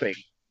are missing.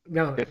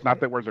 no, It's not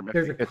that words are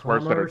there's missing. a It's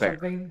words comma that are or there.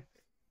 something.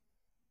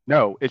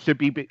 No, it should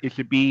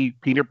be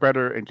peanut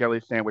butter and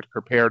jelly sandwich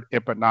prepared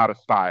empanada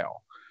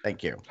style,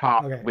 Thank you.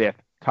 topped Okay. with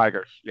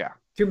tigers. Yeah,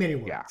 Too many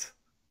words.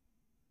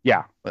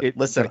 yeah.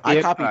 Listen, the I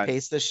hit copy on-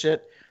 paste this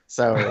shit,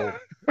 so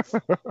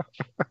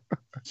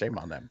shame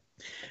on them.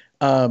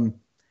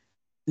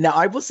 Now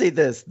I will say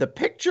this: the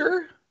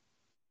picture,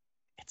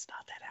 it's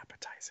not that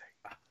appetizing.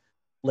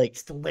 Like,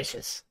 It's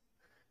delicious.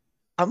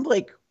 I'm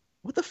like,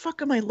 what the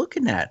fuck am I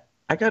looking at?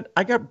 I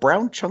got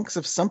brown chunks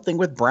of something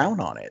with brown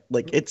on it.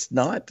 Like, it's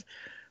not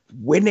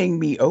winning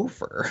me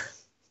over.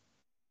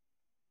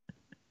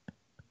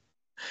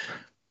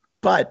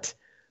 But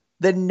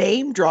the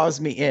name draws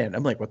me in.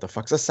 I'm like, what the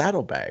fuck's a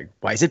saddlebag?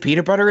 Why is it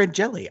peanut butter and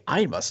jelly?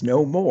 I must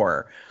know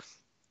more.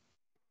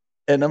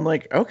 And I'm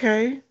like,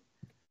 okay.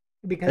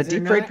 Because A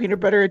deep fried peanut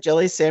butter and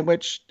jelly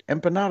sandwich,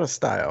 empanada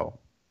style.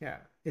 Yeah,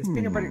 it's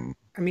peanut butter.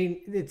 I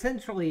mean,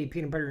 essentially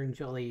peanut butter and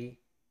jelly,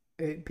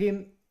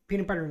 peanut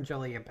butter and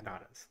jelly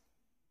empanadas.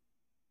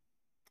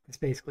 It's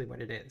basically what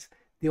it is.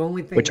 The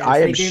only thing, Which is I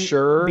am they didn't-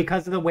 sure-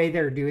 because of the way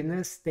they're doing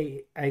this,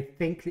 I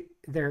think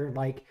they're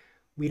like,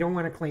 we don't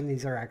want to claim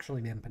these are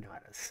actually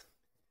empanadas.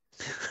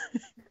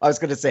 I was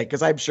going to say,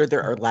 because I'm sure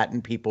there are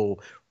Latin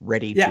people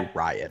ready to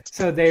riot.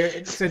 So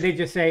they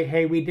just say,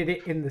 hey, we did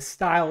it in the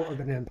style of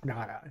an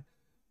empanada,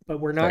 but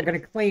we're not Right.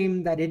 going to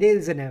claim that it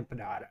is an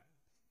empanada.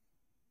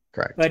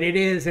 Correct. But it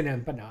is an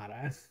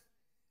empanada.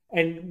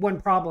 And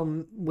one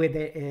problem with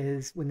it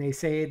is when they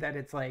say that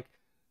it's like,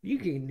 you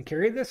can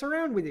carry this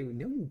around with you.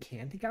 No, you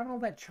can't. You got all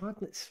that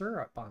chocolate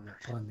syrup on there.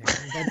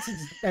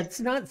 That's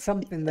not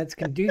something that's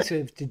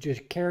conducive to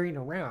just carrying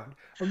around.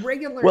 A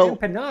regular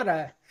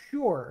empanada,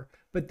 sure,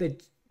 but the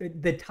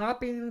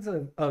toppings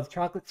of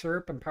chocolate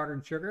syrup and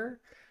powdered sugar,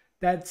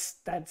 that's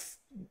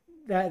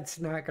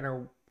not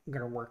gonna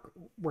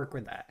work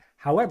with that.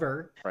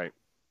 However, right.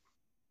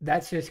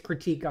 That's just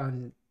critique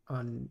on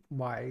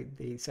why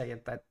they say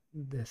it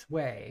this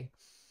way.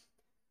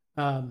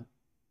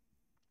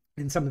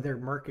 In some of their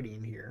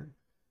marketing here.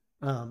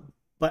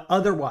 But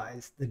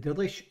otherwise, the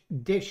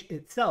dish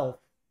itself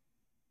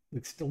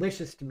looks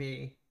delicious to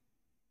me.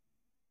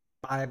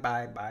 Bye.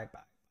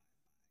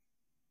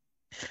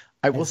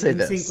 I will say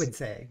this. NSYNC would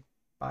say,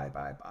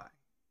 bye.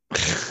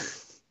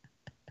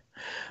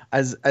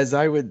 As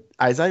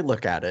I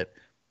look at it,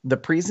 the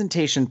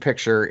presentation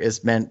picture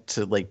is meant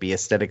to like be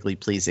aesthetically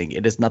pleasing.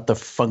 It is not the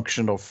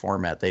functional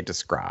format they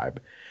describe.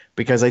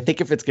 Because I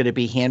think if it's going to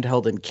be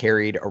handheld and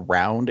carried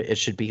around, it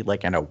should be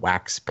like in a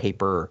wax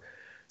paper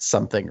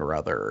something or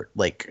other,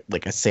 like a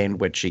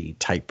sandwichy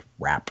type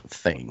wrap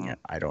thing.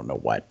 I don't know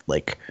what,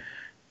 like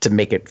to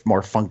make it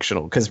more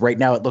functional. Because right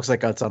now it looks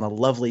like it's on a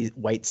lovely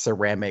white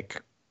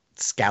ceramic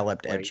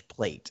scalloped edge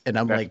plate, and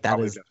I'm like, that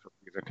is just for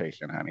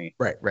presentation, honey.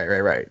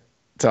 Right.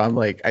 So I'm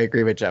like, I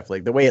agree with Jeff.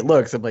 Like the way it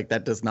looks, I'm like,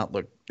 that does not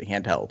look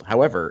handheld.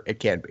 However, it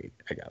can be,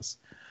 I guess.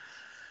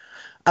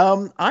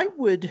 I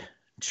would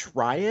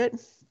try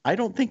it. I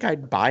don't think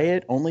I'd buy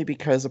it only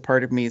because a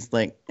part of me is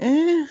like,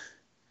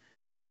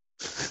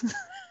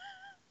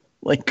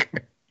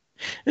 like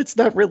it's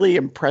not really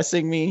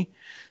impressing me.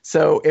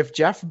 So if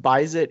Jeff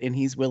buys it and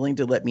he's willing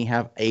to let me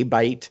have a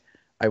bite,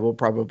 I will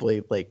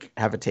probably like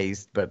have a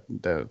taste, but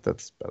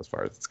that's as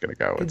far as it's going to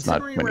go. It's not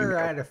Considering we're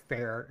at a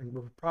fair and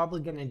we're probably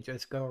going to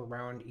just go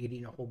around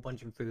eating a whole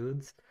bunch of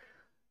foods,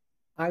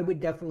 I would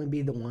definitely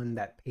be the one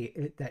that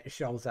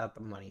shells out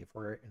the money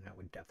for it, and I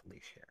would definitely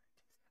share it.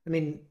 I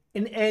mean,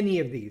 in any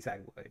of these, I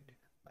would.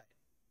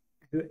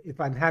 But if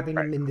I'm having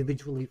them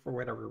individually for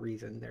whatever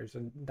reason,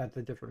 that's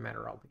a different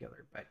matter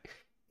altogether. But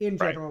in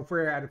general, if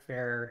we're at a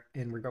fair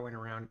and we're going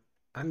around,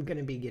 I'm going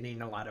to be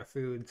getting a lot of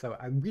food, so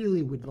I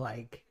really would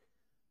like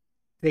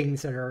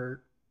things that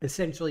are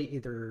essentially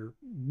either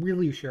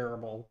really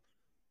shareable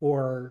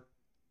or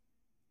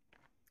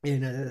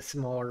in a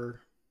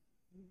smaller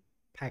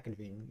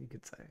packaging, you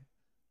could say.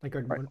 Like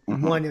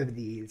one of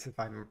these if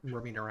I'm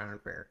roaming around a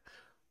fair.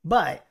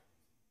 But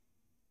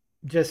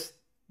just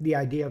the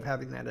idea of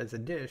having that as a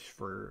dish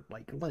for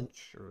like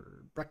lunch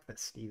or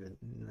breakfast, even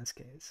in this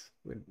case,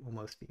 would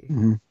almost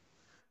be.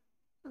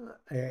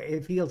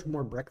 It feels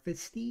more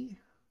breakfasty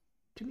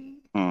to me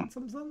in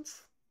some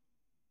sense,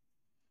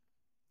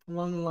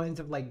 along the lines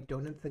of like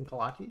donuts and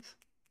kolaches.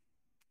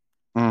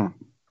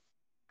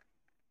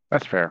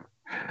 That's fair.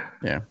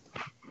 Yeah.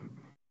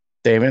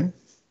 Damon?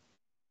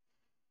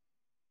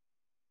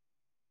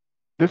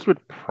 This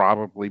would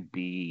probably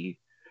be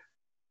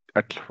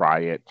a try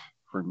it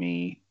for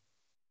me.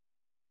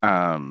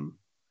 I'm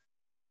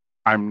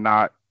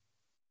not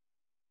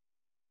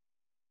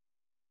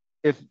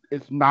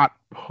it's not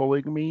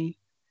pulling me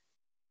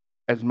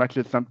as much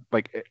as some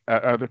like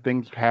other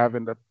things have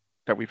in the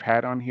that we've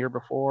had on here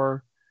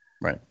before.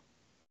 Right.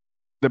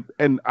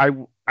 And I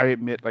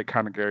admit, like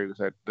kind of Gary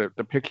said,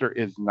 the picture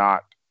is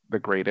not the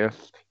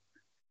greatest.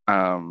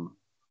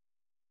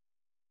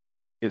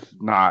 It's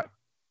not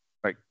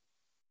like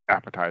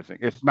appetizing.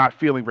 It's not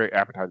feeling very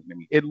appetizing to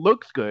me. It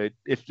looks good.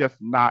 It's just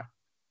not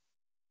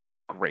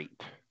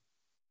great.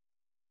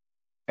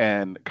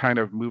 And kind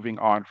of moving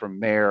on from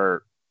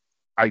there,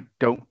 I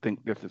don't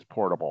think this is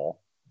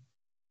portable.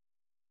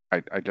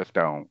 I just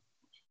don't.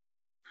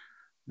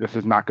 This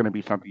is not going to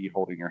be something you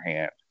hold in your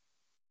hand.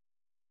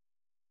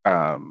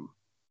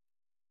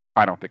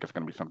 I don't think it's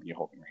going to be something you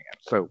hold in your hand.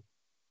 So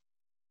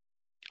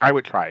I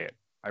would try it.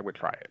 I would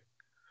try it.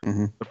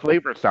 Mm-hmm. The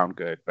flavors sound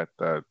good, but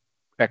the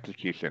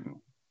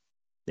execution,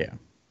 yeah,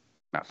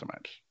 not so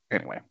much.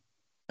 Anyway,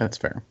 that's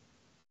fair.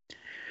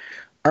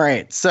 All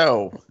right,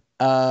 so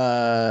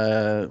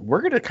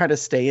we're gonna kind of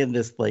stay in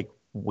this like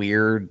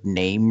weird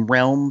name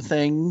realm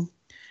thing.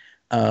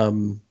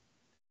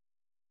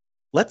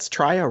 Let's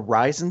try a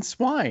rise and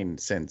swine,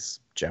 since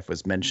Jeff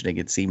was mentioning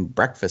it seemed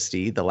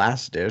breakfasty, the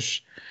last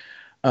dish.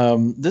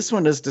 This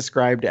one is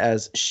described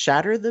as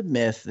shatter the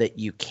myth that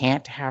you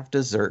can't have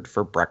dessert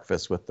for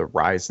breakfast with the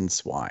rise and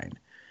swine.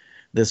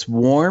 This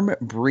warm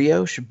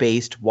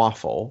brioche-based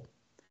waffle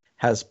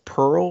has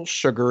pearl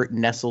sugar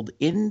nestled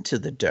into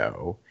the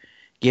dough,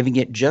 giving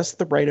it just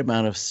the right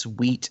amount of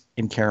sweet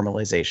and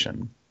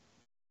caramelization.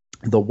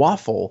 The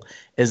waffle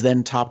is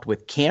then topped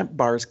with Camp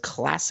Bar's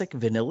classic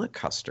vanilla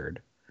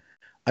custard,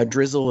 a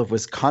drizzle of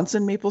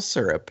Wisconsin maple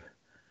syrup,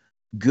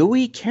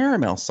 gooey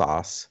caramel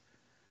sauce,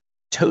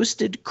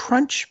 toasted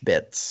crunch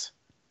bits,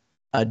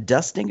 a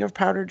dusting of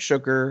powdered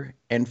sugar,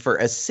 and for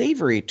a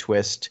savory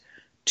twist,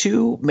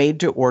 2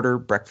 made-to-order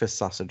breakfast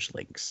sausage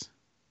links.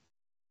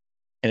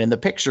 And in the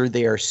picture,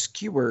 they are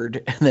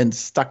skewered and then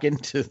stuck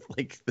into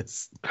like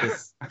this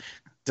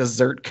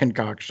dessert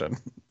concoction.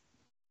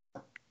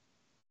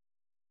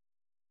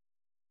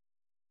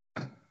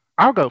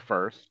 I'll go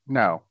first.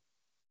 No.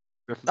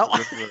 This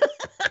is,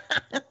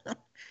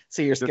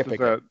 So you're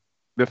skipping it.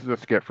 This is a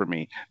skip for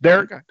me.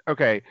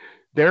 Okay.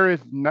 There is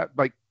not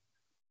like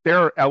there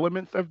are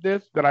elements of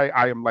this that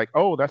I am like,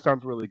 oh, that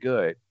sounds really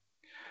good.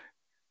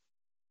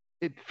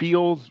 It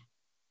feels,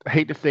 I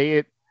hate to say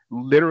it,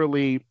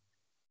 literally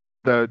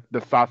the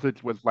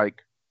sausage was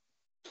like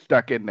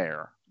stuck in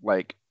there,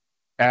 like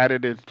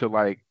added into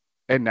like,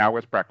 and now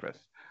it's breakfast.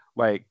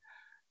 Like,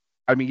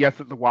 I mean, yes,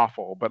 it's a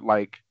waffle, but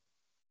like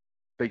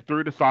they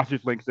threw the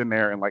sausage links in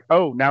there and like,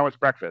 oh, now it's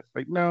breakfast.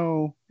 Like,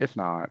 no, it's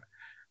not.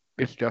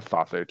 It's just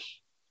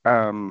sausage.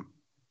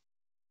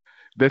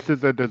 This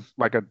is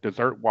like a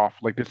dessert waffle.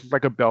 Like this is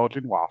like a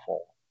Belgian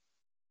waffle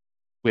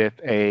with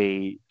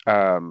a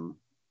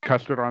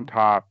custard on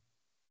top,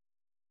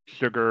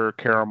 sugar,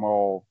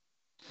 caramel,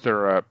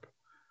 syrup,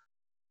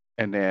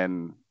 and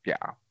then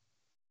yeah.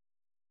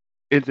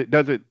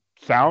 Does it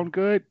sound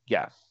good?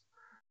 Yes.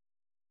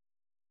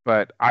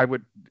 But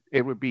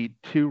it would be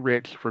too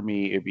rich for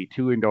me. It'd be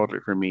too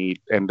indulgent for me,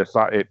 and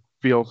it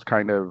feels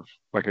kind of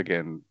like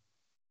again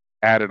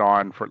added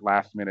on for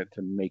last minute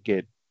to make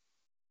it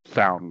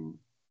sound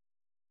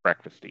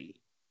breakfasty.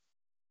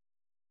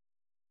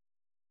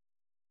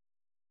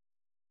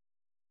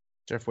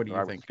 Jeff, what do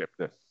you think? Skip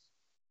this.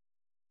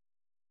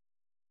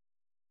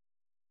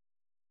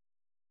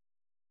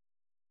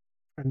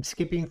 I'm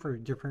skipping for a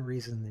different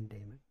reason than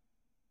Damon.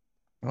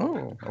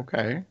 Oh,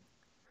 okay.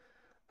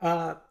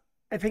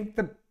 I think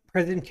the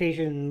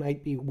presentation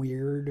might be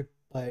weird,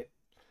 but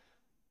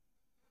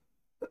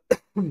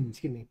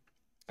excuse me.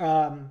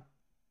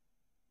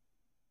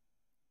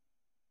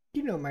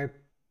 You know my.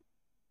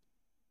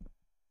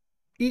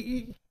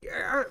 Can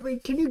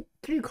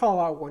you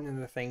call out one of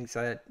the things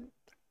that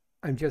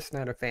I'm just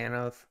not a fan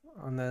of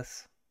on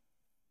this?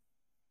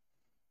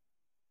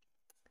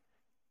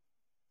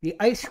 The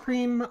ice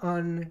cream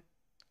on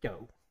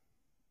dough.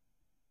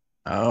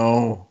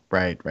 Oh,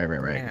 right.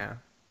 Yeah.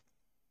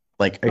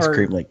 Like ice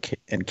cream, like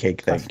and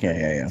cake thing.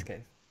 Yeah.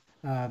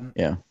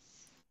 Yeah.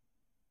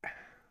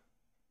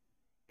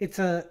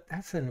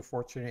 That's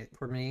unfortunate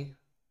for me.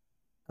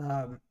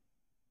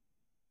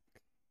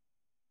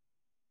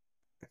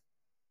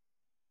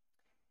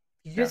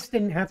 You just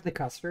didn't have the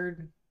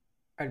custard,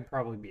 I'd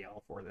probably be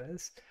all for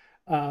this.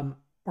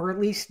 Or at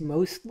least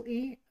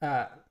mostly.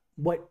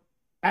 What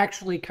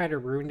actually kind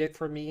of ruined it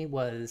for me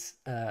was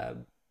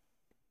the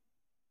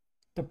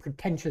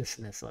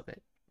pretentiousness of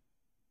it.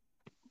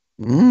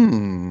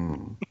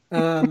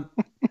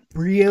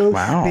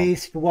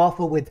 Brioche-based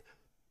waffle with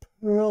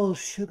pearl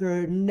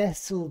sugar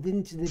nestled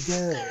into the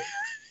dough.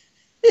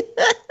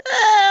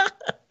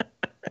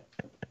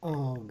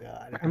 Oh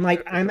God! I'm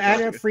at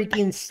a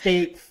freaking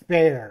state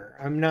fair.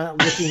 I'm not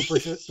looking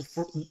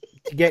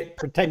to get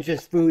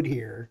pretentious food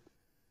here.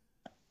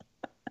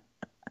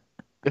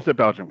 It's a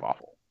Belgian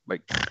waffle,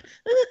 like.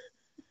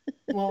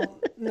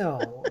 Well,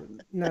 no,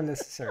 not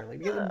necessarily.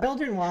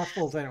 Belgian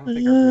waffles, I don't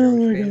think are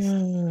brioche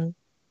based.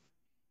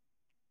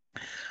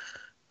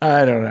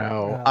 I don't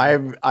know.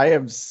 I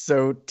am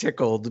so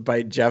tickled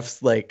by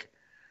Jeff's like,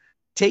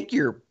 take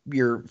your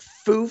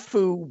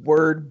foo-foo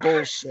word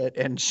bullshit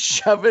and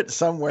shove it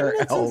somewhere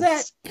This else. is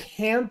at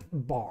Camp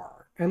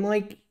Bar. And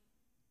like,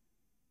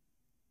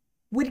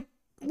 would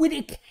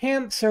a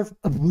camp serve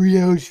a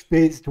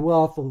brioche-based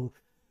waffle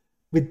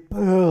with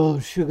pearl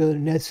sugar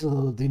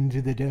nestled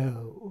into the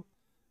dough?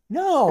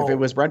 No. If it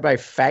was run by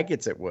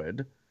faggots, it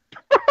would.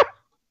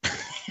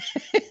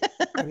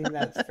 I mean,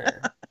 that's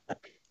fair.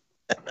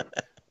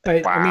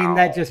 But Wow. I mean,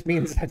 that just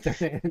means that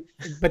they're,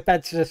 but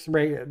that's just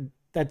right.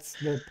 That's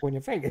the point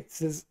of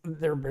faggots, is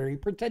they're very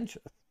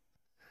pretentious.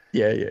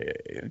 Yeah.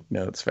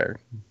 No, that's fair.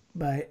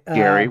 But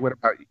Gary, what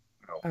about you?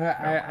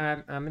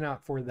 I'm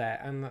not for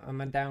that. I'm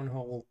a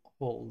downhole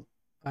hold.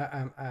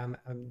 I'm a,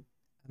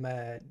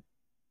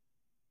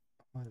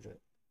 what is it?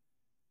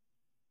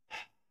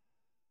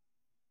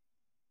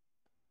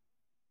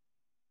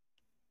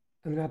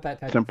 I'm not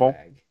that type Simple. of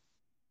fag.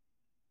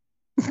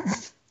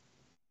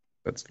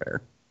 That's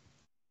fair.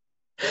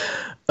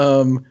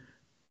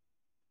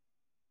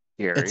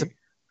 Gary.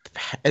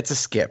 It's a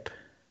skip.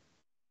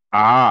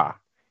 Ah,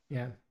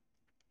 Yeah.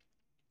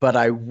 But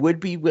I would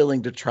be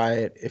willing to try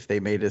it if they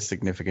made a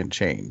significant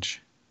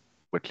change.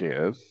 which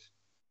is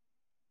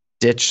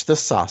Ditch the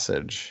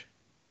sausage.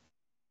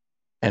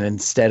 And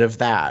instead of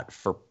that,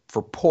 for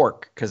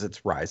pork, because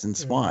it's rise and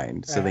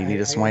swine, so they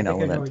need a swine I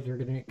think I know element. what you're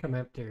going to come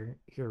up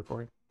here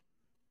for.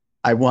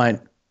 I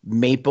want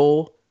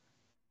maple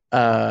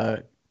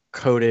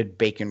coated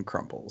bacon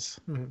crumbles.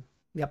 Mm-hmm.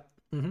 Yep.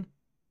 Mm-hmm.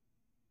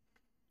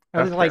 I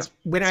That's was like, fair.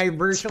 when I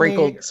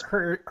originally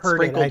heard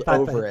sprinkled it, I thought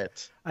over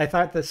it. I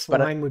thought the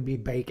swine would be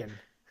bacon,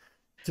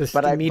 just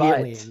but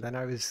immediately, and then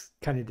I was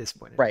kind of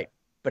disappointed. Right,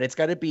 but it's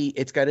got to be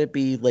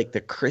like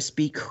the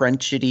crispy,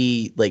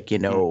 crunchy, like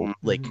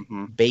like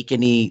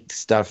bacony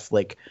stuff,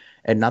 like,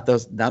 and not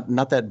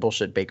that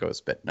bullshit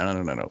Bacos bit.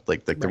 No,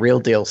 like the real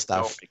deal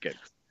stuff.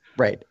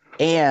 Right,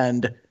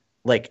 and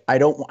like I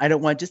don't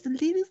want just a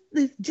little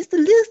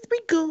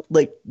sprinkle.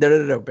 Like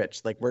no,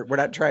 bitch. Like we're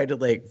not trying to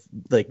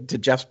like to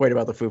Jeff's point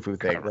about the foo-foo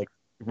thing. Like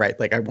right,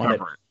 like I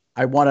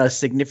want a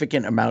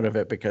significant amount of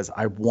it because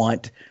I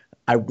want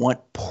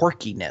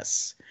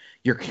porkiness.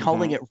 You're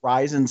calling it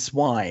rise and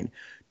swine.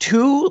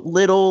 Two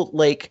little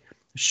like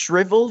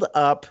shriveled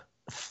up,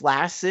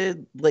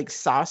 flaccid like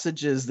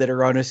sausages that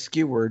are on a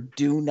skewer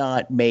do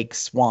not make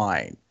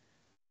swine.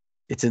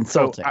 It's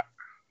insulting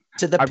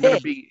to the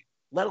pig.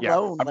 Let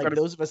alone like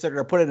those of us that are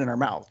going to put it in our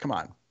mouth. Come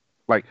on.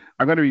 Like,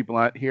 I'm going to be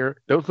blunt here.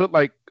 Those look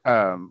like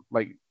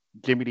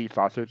Jimmy D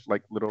sausage,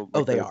 like little.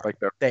 Oh, they are. Like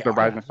the are.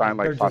 rising sign,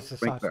 like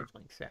sausage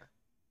links.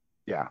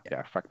 Yeah.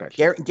 Fuck that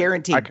shit.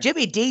 Guaranteed.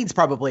 Jimmy Dean's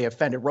probably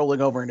offended, rolling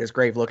over in his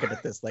grave, looking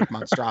at this like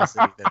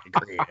monstrosity that they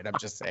created. I'm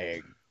just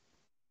saying.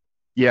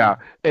 Yeah,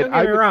 don't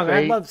get me wrong.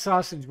 I love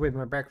sausage with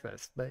my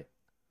breakfast, but.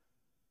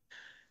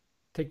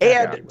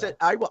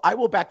 I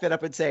will back that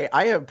up and say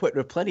I have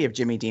put plenty of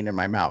Jimmy Dean in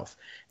my mouth,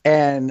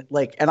 and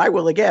I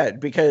will again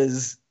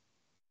because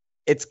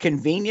it's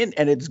convenient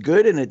and it's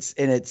good and it's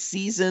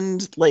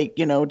seasoned like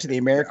to the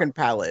American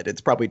palate. It's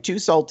probably too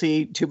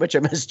salty, too much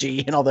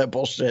MSG and all that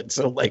bullshit.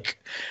 So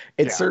like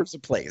it serves a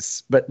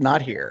place, but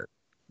not here.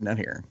 Not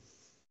here.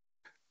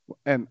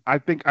 And I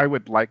think I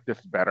would like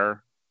this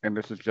better. And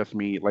this is just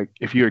me. Like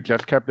if you had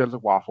just kept it as a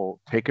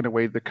waffle, taken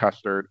away the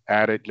custard,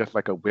 added just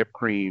like a whipped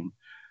cream.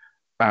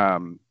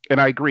 And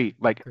I agree.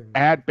 Like,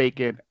 add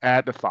bacon,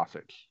 add the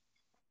sausage.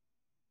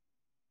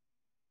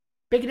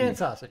 Bacon and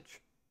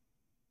sausage.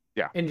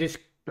 Yeah. And just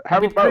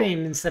have whipped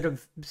cream instead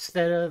of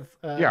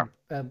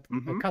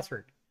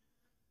custard.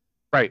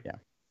 Right. Yeah.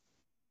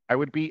 I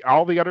would be.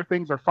 All the other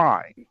things are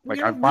fine.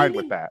 Like I'm fine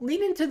with that.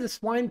 Lean into the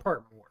swine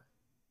part more.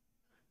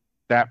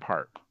 That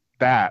part.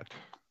 That.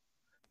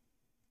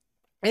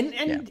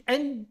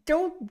 And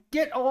don't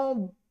get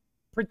all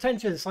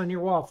pretentious on your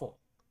waffle.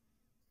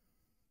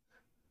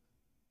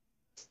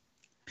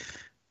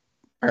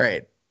 All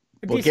right.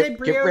 If you said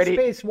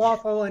brioche-based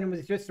waffle and it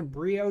was just a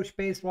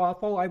brioche-based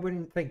waffle, I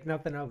wouldn't think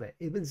nothing of it.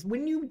 It was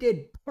when you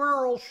did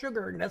pearl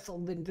sugar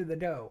nestled into the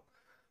dough.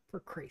 For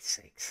Christ's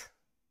sakes.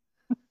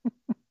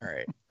 All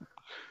right.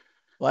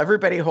 Well,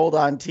 everybody hold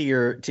on to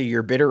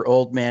your bitter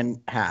old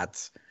man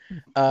hats.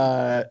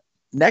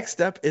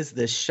 Next up is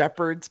the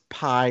shepherd's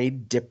pie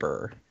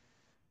dipper.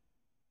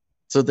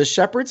 So the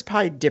shepherd's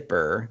pie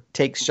dipper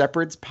takes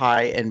shepherd's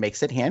pie and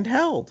makes it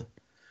handheld.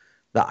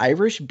 The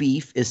Irish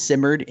beef is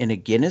simmered in a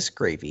Guinness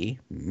gravy,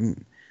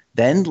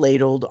 then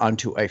ladled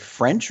onto a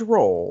French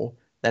roll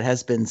that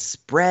has been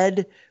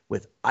spread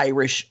with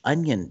Irish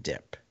onion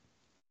dip.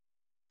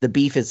 The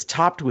beef is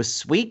topped with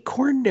sweet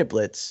corn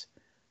niblets,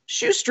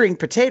 shoestring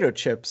potato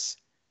chips,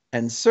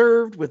 and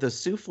served with a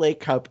souffle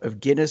cup of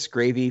Guinness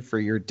gravy for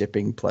your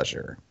dipping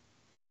pleasure.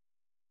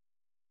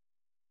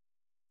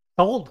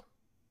 Sold.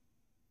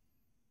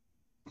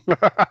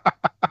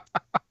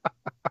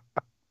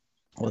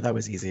 Well, that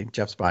was easy.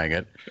 Jeff's buying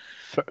it.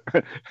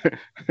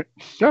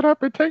 Shut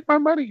up and take my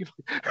money.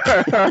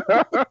 Put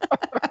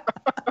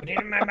it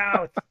in my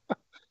mouth.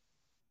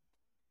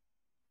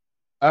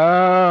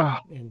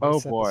 And Oh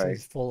this boy.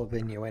 episode's full of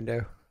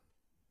innuendo.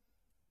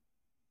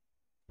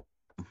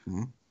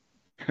 Mhm.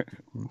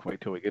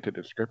 Wait till we get to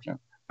the description.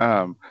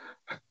 Um,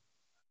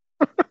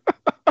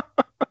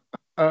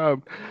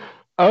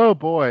 oh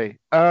boy.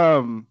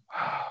 Do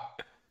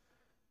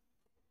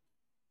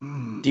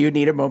you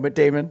need a moment,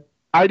 Damon?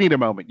 I need a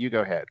moment. You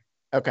go ahead.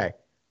 Okay.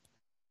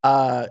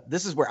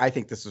 This is where I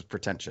think this was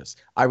pretentious.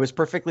 I was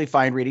perfectly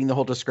fine reading the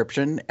whole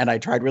description, and I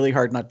tried really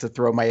hard not to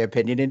throw my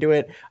opinion into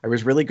it. I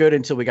was really good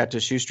until we got to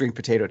shoestring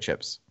potato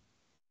chips.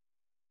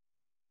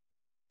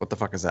 What the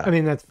fuck is that? I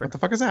mean, that's fair. What the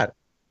fuck is that?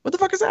 What the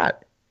fuck is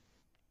that?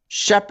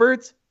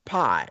 Shepherd's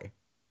pie.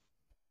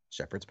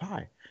 Shepherd's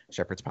pie.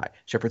 Shepherd's pie.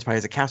 Shepherd's pie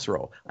is a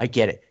casserole. I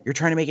get it. You're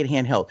trying to make it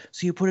handheld.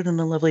 So you put it in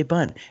a lovely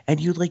bun. And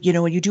you like, you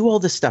know, and you do all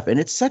this stuff. And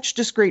it's such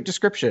just great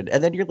description.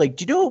 And then you're like,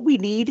 do you know what we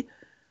need?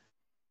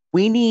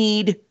 We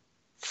need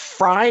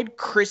fried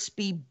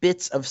crispy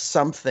bits of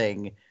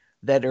something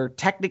that are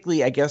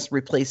technically, I guess,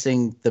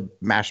 replacing the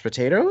mashed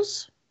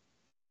potatoes.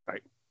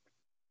 Right.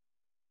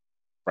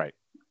 Right.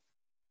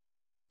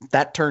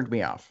 That turned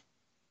me off.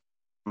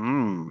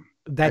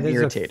 That I'm is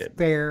irritated.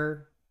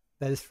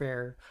 That is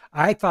fair.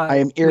 I thought I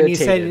am when you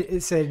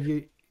irritated. said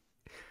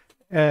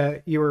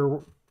you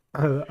were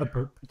a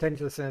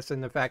pretentiousness in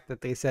the fact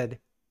that they said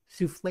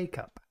souffle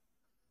cup.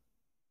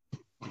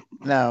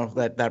 No,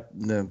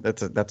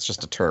 that's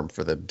just a term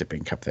for the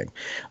dipping cup thing.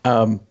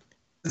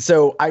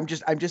 So I'm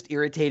just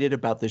irritated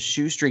about the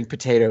shoestring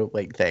potato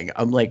like thing.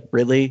 I'm like,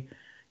 really?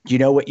 Do you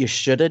know what you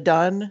should have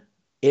done?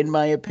 In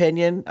my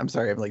opinion, I'm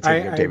sorry, I'm like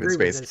taking up David's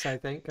agree with space. this, I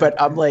think.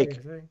 But I'm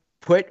like,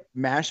 put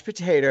mashed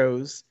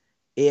potatoes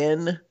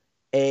in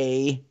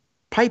a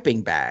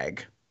piping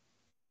bag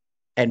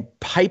and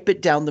pipe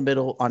it down the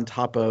middle on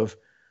top of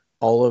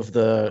all of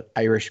the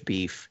Irish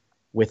beef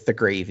with the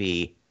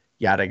gravy,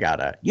 yada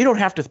yada. You don't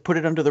have to put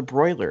it under the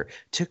broiler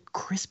to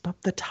crisp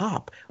up the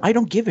top. I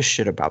don't give a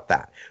shit about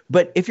that.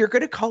 But if you're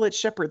going to call it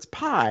shepherd's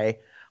pie,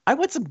 I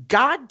want some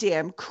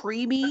goddamn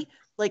creamy,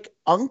 like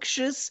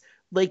unctuous,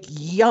 like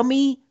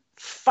yummy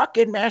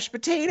fucking mashed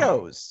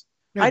potatoes.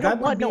 No, I that don't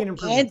would want be no an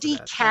improvement for that. I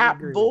handicap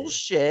agree with you.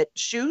 bullshit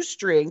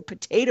shoestring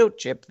potato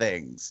chip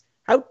things.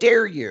 How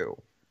dare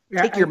you?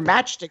 Yeah, Take your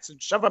matchsticks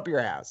and shove up your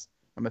ass.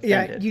 I'm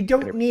offended. Yeah, you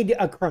don't need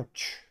a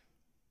crunch.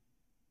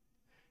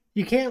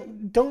 You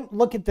don't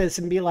look at this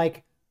and be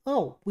like,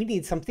 oh, we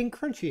need something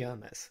crunchy on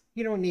this.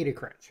 You don't need a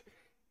crunch.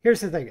 Here's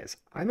the thing is,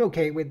 I'm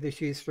okay with the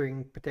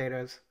shoestring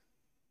potatoes.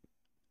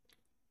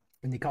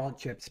 And they call it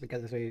chips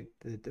because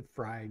the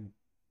fried,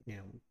 you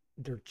know,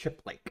 they're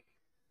chip-like.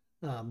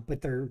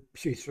 But they're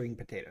shoestring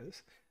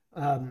potatoes.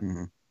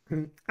 I'm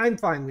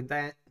fine with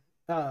that,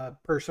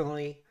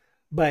 personally.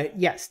 But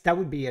yes, that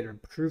would be an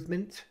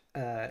improvement.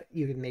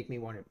 Even make me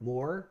want it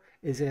more,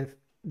 is if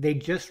they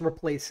just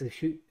replace the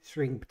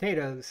shoestring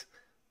potatoes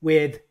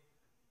with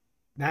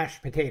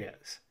mashed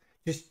potatoes.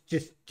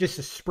 Just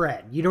a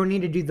spread. You don't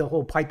need to do the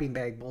whole piping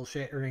bag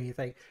bullshit or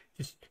anything.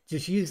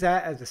 Just use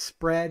that as a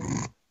spread.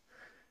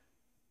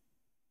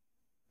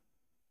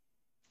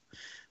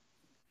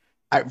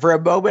 For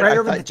a moment, Right I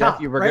over the thought, Jeff,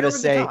 top. you were Right going to over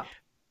the say, top.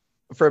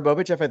 for a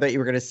moment, Jeff, I thought you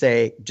were going to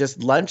say,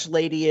 just lunch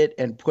lady it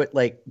and put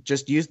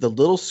just use the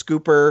little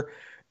scooper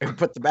and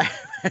put the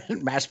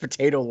mashed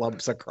potato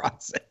lumps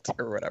across it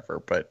or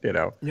whatever. But, you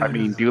know. No, I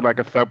mean, no. do like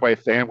a Subway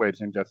sandwich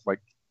and just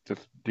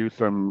do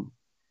some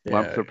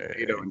lumps of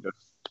potato and just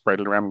spread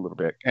it around a little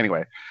bit.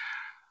 Anyway.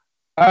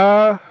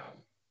 Heck,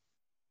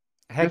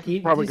 this is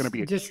you probably going to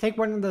be just take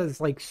one of those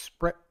like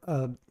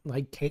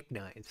like cake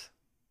knives,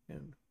 you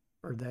know,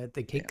 or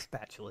the cake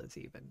spatulas,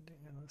 even,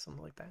 you know,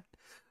 something like that,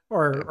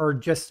 or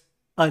just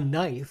a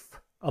knife,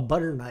 a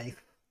butter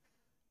knife,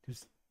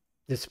 just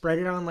spread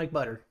it on like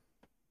butter.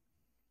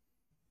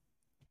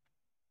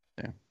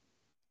 Yeah,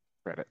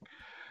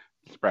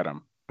 spread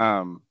them.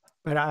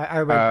 But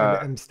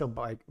I'm still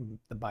by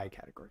the buy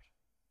category.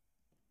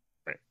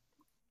 Right.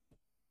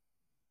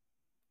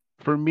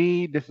 For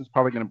me, this is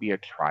probably going to be a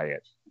try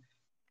it.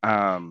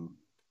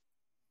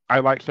 I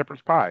like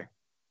shepherd's pie.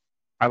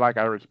 I like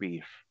Irish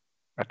beef.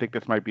 I think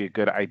this might be a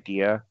good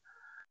idea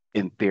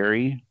in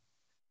theory.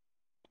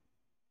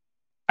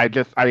 I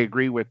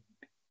agree with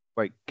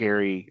like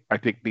Gary. I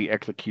think the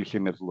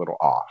execution is a little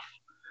off.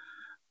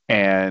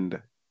 And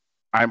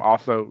I'm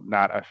also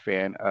not a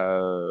fan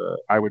of,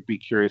 I would be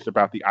curious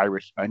about the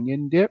Irish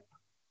onion dip.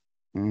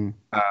 I'm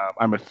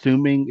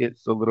assuming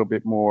it's a little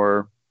bit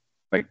more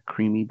like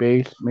creamy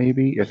base,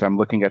 maybe, as I'm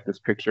looking at this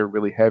picture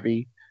really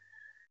heavy.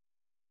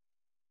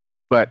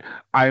 But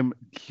I'm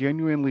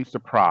genuinely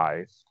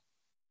surprised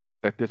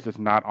that this is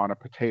not on a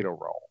potato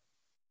roll.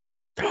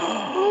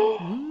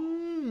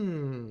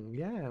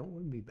 Yeah, it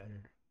would be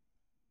better.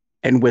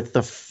 And with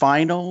the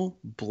final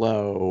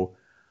blow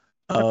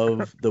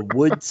of the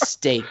wood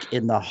stake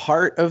in the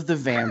heart of the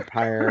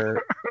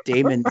vampire,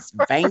 Damon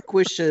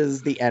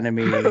vanquishes the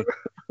enemy.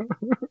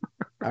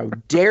 How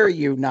dare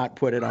you not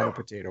put it on a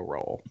potato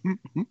roll?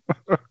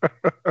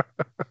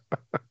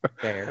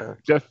 Fair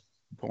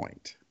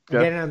point.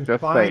 Again, I'm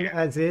fine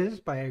as is,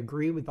 but I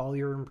agree with all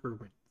your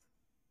improvements.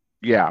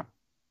 Yeah.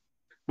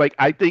 like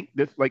I think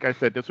this, like I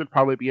said, this would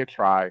probably be a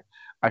try.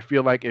 I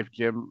feel like if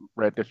Jim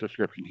read this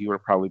description, he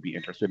would probably be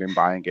interested in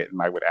buying it, and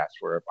I would ask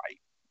for a bite.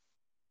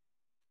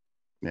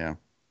 Yeah.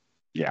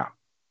 Yeah.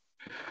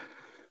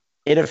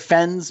 It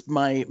offends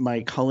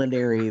my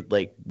culinary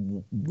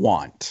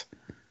want.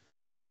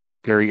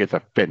 Gary is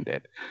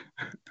offended.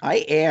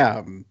 I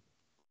am.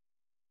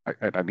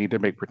 I need to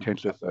make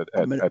pretentious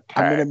I'm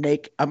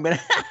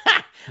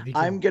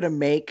gonna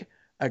make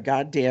a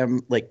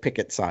goddamn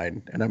picket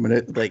sign, and I'm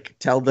gonna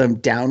tell them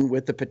down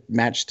with the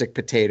matchstick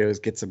potatoes.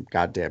 Get some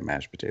goddamn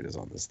mashed potatoes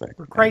on this thing.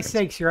 For Christ's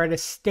sakes, you're at a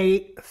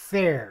state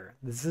fair.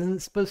 This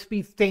isn't supposed to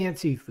be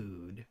fancy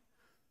food.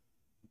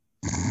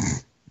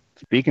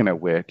 Speaking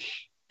of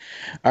which.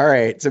 All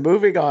right, so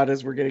moving on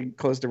as we're getting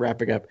close to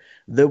wrapping up.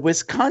 The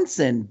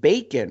Wisconsin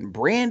Bacon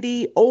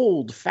Brandy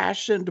Old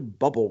Fashioned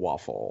Bubble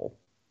Waffle.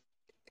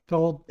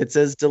 It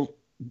says,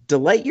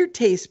 delight your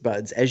taste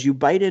buds as you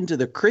bite into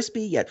the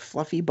crispy yet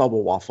fluffy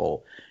bubble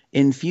waffle,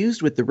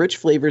 infused with the rich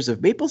flavors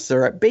of maple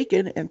syrup,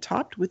 bacon, and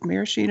topped with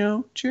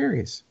maraschino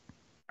cherries.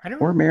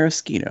 Or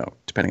maraschino,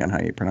 depending on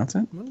how you pronounce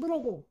it. I'm a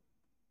little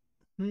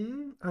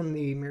on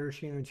the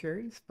maraschino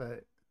cherries,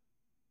 but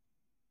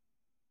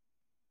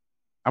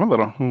I'm a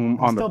little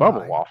on the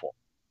bubble waffle.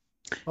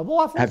 Bubble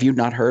waffle? Have you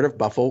not heard of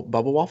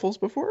bubble waffles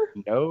before?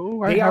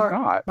 No, I have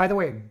not. By the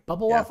way,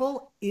 bubble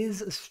waffle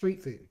is a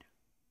street food.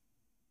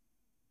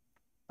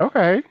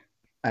 Okay.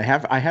 I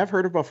have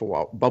heard of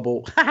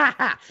bubble.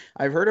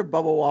 I've heard of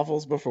bubble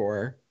waffles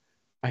before.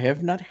 I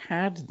have not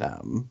had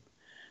them.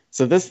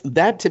 So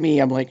that to me,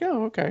 I'm like,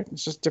 oh, okay.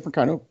 It's just a different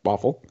kind of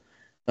waffle.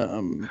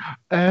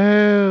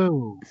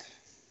 Oh.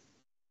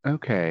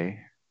 Okay.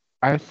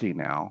 I see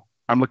now.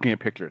 I'm looking at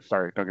pictures.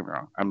 Sorry, don't get me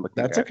wrong. I'm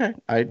looking. That's okay.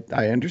 I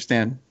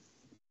understand.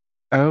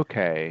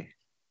 Okay.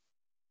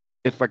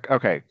 It's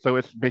okay. So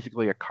it's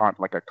basically a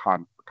convex.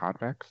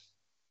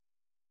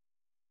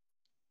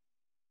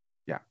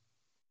 Yeah.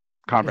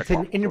 Convex. It's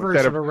an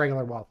inverse of a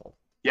regular waffle.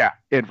 Yeah,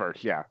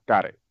 inverse. Yeah,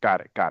 got it.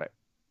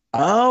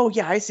 Oh,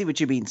 yeah, I see what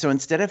you mean. So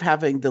instead of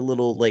having the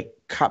little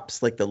cups,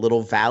 the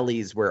little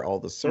valleys where all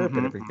the syrup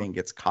and everything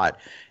gets caught,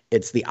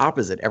 it's the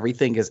opposite.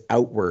 Everything is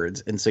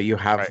outwards, and so you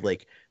have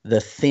the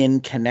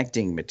thin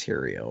connecting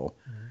material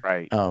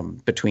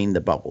between the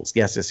bubbles.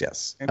 Yes.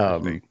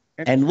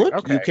 And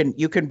look,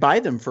 you can buy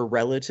them for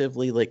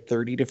relatively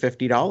 $30 to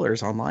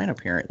 $50 online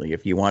apparently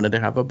if you wanted to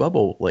have a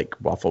bubble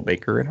waffle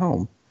maker at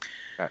home.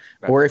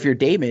 Or if you're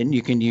Damon,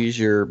 you can use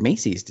your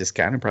Macy's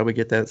discount and probably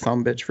get that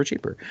bitch for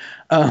cheaper.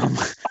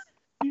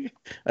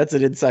 That's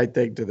an inside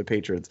thing to the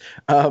patrons.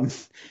 I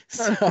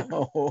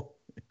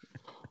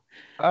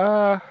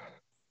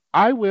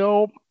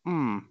will.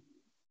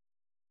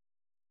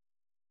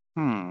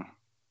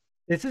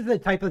 This is the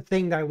type of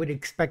thing that I would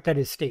expect at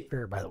a state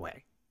fair, by the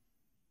way.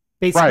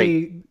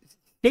 Basically,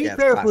 state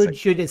fair food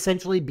should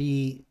essentially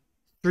be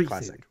street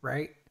food,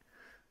 right?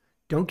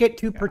 Don't get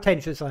too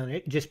pretentious on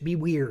it. Just be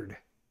weird.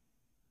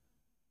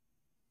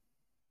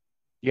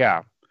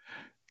 Yeah.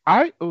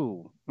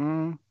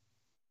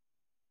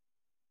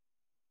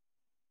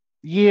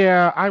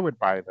 Yeah, I would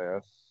buy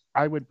this.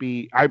 I would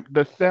be.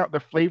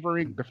 The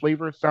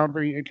flavors sound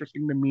very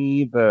interesting to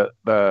me.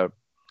 The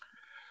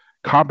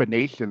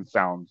combination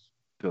sounds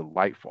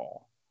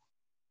delightful,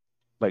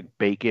 like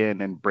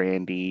bacon and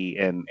brandy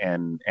and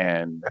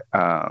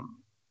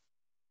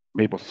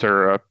maple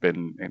syrup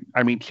and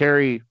I mean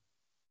cherry.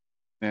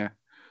 Yeah,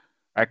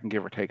 I can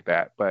give or take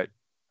that, but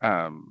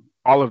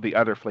all of the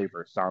other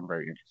flavors sound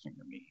very interesting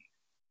to me.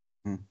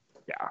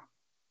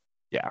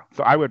 Yeah.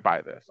 So I would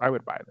buy this.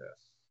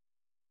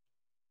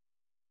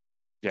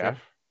 Jeff?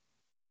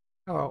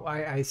 Oh,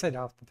 I said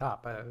off the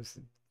top, I was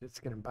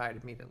just going to buy it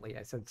immediately.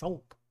 I said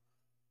sold.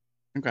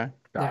 Okay.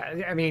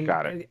 Yeah, I mean,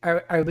 got it.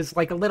 I was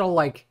a little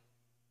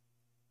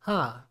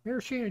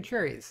maraschino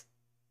cherries.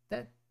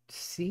 That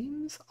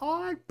seems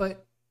odd,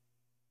 but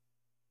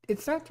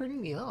it's not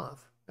turning me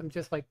off. I'm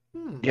just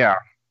Yeah.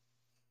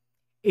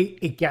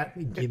 It got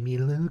me a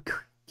little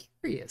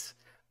curious.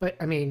 But,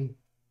 I mean,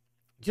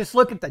 just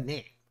look at the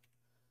name.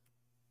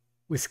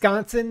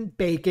 Wisconsin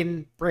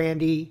Bacon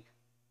Brandy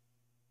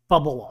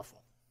Bubble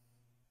Waffle.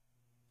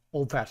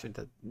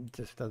 Old-fashioned,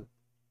 just to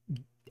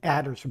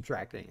add or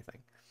subtract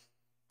anything.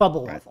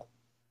 Bubble waffle.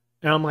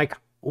 And I'm like,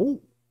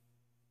 oh.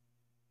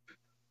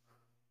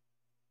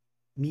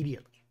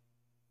 Immediately.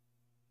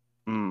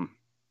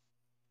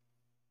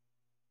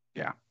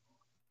 Yeah.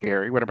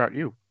 Gary, what about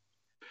you?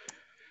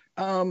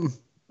 I'm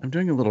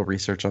doing a little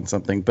research on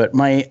something, but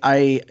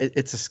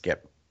it's a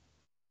skip.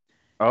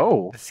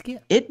 Oh. A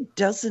skip. It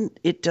doesn't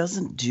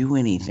do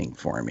anything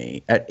for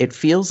me. It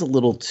feels a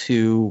little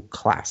too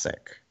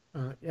classic.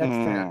 That's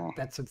fair.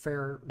 That's a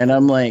fair. And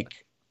I'm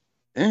like,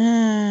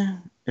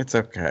 it's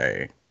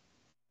okay.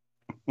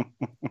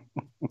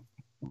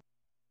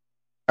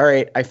 All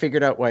right, I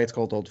figured out why it's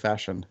called old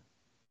fashioned.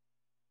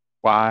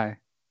 Why?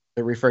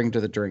 They're referring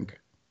to the drink.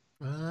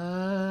 Oh.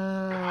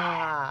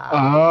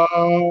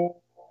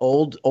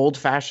 Old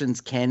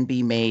fashions can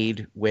be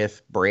made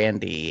with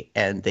brandy,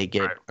 and they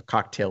get a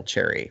cocktail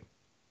cherry,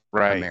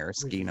 right? A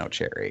maraschino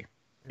cherry.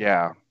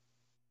 Yeah.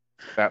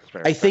 That's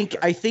fair. I think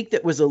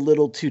that was a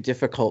little too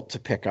difficult to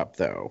pick up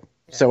though.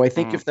 Yeah. So I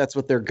think if that's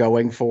what they're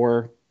going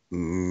for,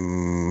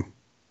 yeah,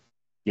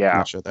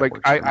 not sure that like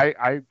works for me.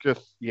 I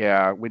just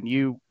when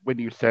you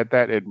said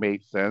that, it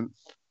made sense.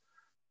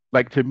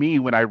 Like to me,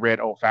 when I read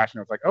old fashioned,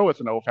 I was like, oh, it's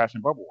an old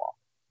fashioned bubble waffle.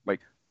 Like,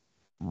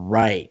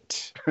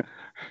 right,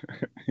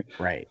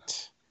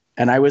 right.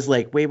 And I was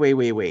like, wait.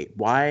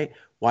 Why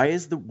are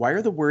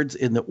the words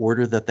in the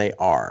order that they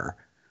are?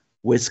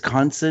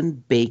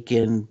 Wisconsin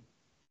bacon,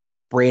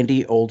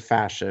 brandy old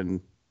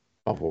fashioned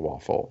bubble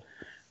waffle.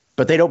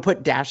 But they don't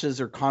put dashes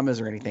or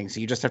commas or anything, so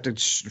you just have to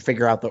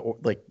figure out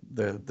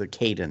the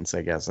cadence,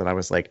 I guess. And I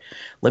was like,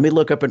 let me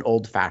look up an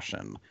old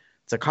fashioned.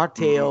 It's a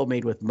cocktail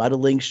made with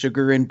muddling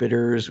sugar and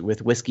bitters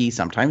with whiskey,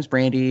 sometimes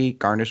brandy,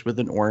 garnished with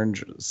an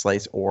orange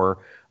slice or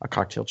a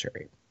cocktail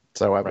cherry.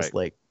 So I was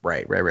like,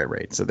 right.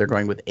 So they're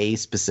going with a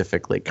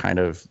specific kind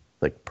of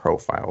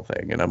profile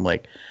thing, and I'm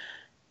like,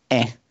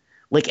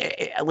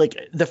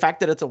 like the fact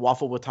that it's a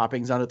waffle with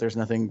toppings on it, there's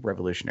nothing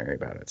revolutionary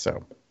about it.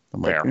 So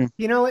I'm like,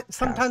 you know what?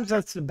 Sometimes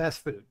that's the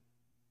best food.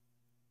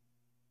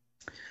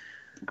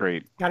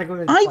 Great. Gotta go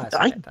to the class.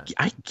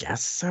 I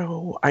guess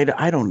so. I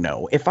don't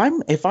know. If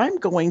I'm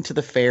going to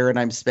the fair and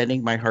I'm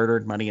spending my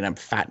hard-earned money and I'm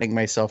fattening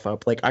myself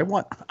up, I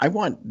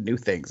want new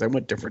things. I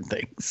want different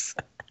things.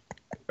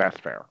 That's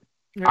fair.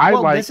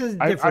 Well, this is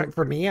different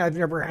for me. I've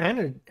never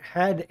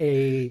had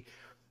a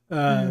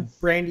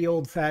brandy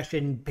old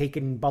fashioned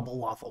bacon bubble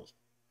waffle.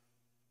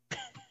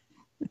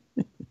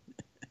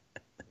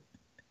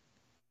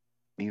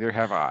 Neither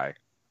have I.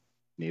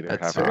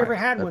 I've never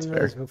had one of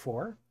those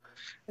before.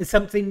 It's a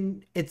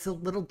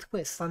little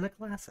twist on a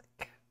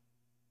classic.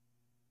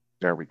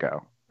 There we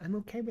go. I'm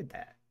okay with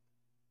that.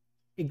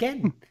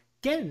 Again,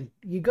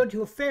 you go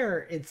to a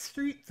fair, it's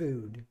street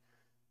food.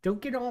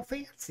 Don't get all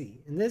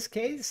fancy. In this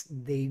case,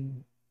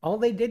 all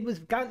they did was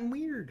gotten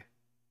weird.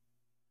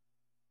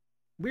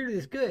 Weird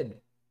is good.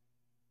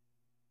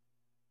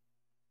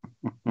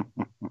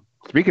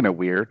 Speaking of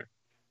weird.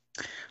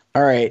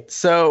 All right,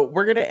 so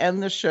we're going to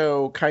end the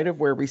show kind of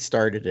where we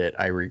started it,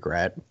 I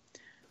regret,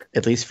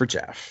 at least for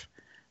Jeff.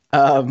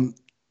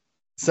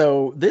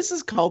 So this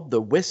is called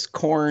the whisk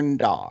corn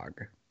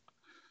dog.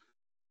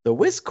 The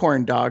whisk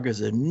corn dog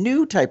is a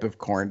new type of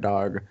corn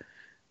dog,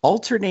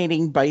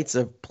 alternating bites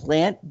of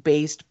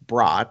plant-based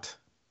brat,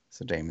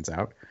 so Damon's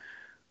out,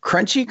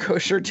 crunchy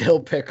kosher dill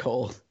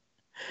pickle,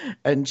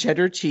 and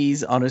cheddar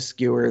cheese on a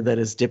skewer that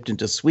is dipped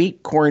into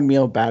sweet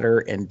cornmeal batter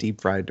and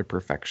deep fried to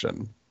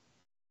perfection.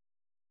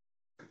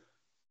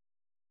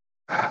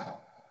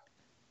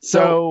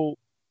 So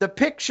the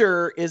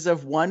picture is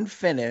of one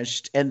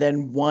finished and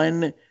then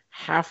one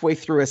halfway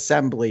through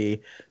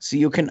assembly, so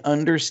you can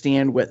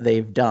understand what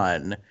they've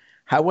done.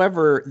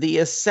 However, the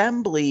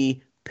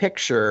assembly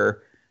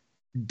picture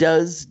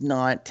does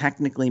not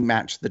technically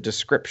match the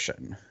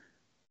description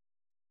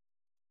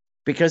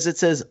because it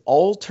says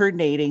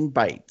alternating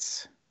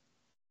bites.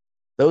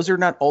 Those are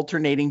not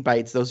alternating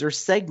bites. Those are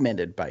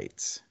segmented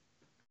bites.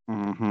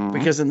 Mm-hmm.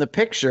 Because in the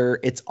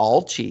picture, it's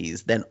all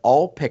cheese, then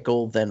all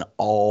pickle, then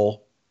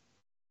all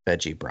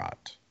veggie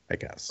brat, I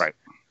guess. Right.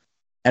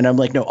 And I'm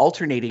like, no,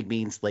 alternating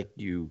means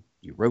you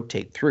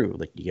rotate through.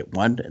 You get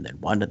one, and then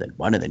one, and then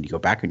one, and then you go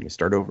back and you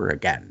start over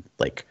again.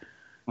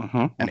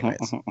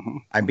 Anyways,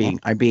 I'm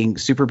being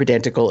super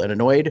pedantical and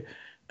annoyed.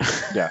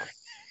 Yeah.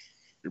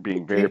 You're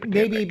being very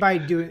pedantic. Maybe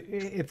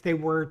if they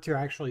were to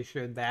actually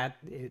show that,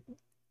 it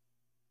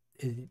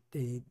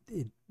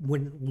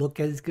wouldn't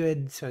look as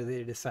good, so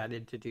they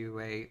decided to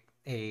do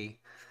a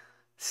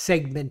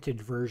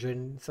segmented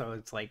version. So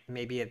it's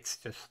maybe it's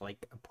just a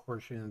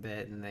portion of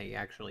it, and they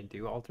actually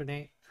do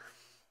alternate.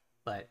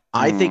 But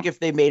I think if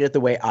they made it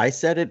the way I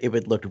said it, it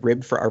would look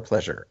ribbed for our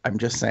pleasure. I'm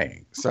just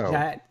saying. So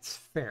that's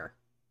fair.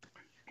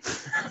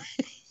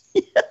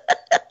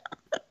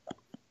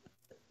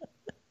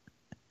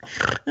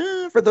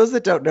 For those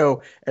that don't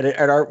know and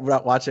are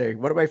not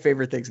watching, one of my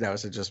favorite things now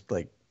is to just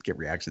get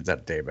reactions out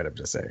of day, but I'm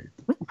just saying.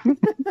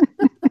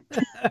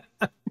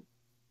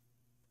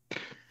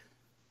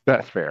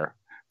 That's fair.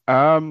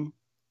 So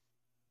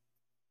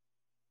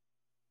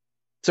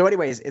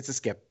anyways, it's a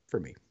skip for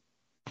me.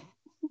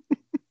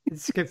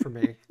 It's a skip for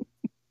me.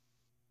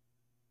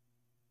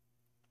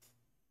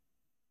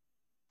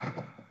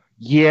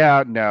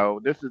 Yeah, no,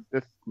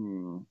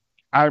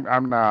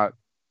 I'm not.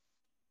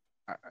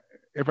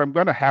 If I'm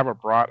going to have a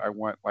brat, I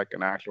want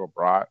an actual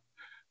brat.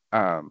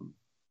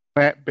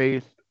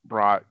 Plant-based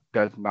brat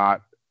does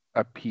not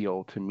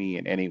appeal to me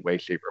in any way,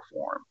 shape, or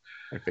form.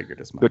 I figured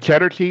as much. The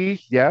cheddar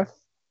cheese, yes.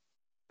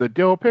 The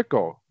dill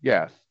pickle,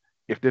 yes.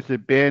 If this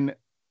had been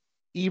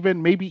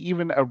maybe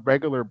even a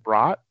regular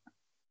brat,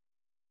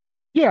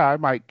 yeah, I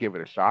might give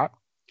it a shot.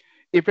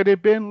 If it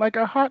had been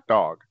a hot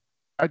dog,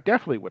 I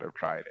definitely would have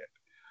tried it.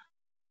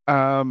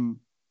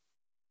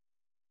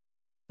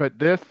 But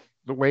this,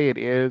 the way it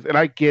is, and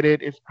I get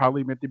it, it's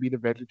probably meant to be the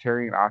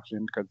vegetarian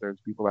option because there's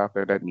people out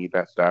there that need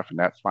that stuff, and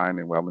that's fine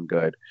and well and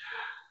good.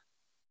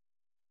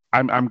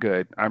 I'm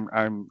good.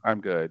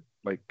 I'm good.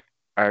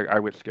 I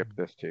would skip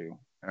this too.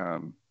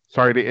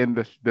 sorry to end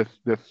this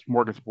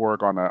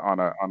smorgasbord on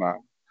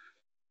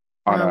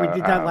We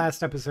did that a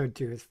last episode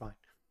too. It's fine.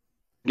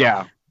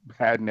 yeah,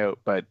 bad note,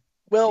 but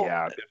Well,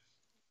 yeah.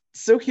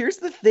 so here's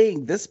the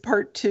thing. This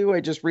part 2, I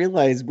just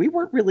realized we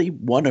weren't really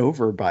won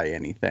over by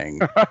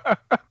anything.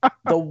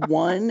 The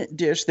one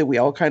dish that we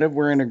all kind of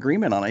were in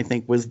agreement on, I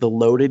think, was the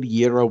loaded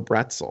gyro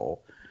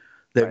pretzel.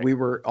 That Right. we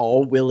were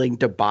all willing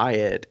to buy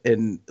it,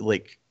 and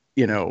like,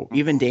 you know,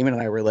 even Damon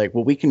and I were like,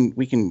 well, we can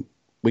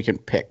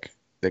pick.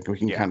 Like, we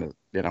can Yeah. kind of,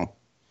 you know.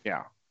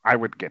 Yeah, I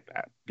would get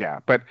that. Yeah,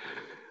 but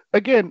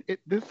again,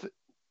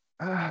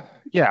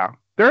 yeah,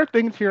 there are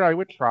things here I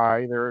would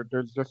try.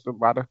 There's just a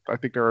lot of. I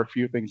think there are a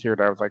few things here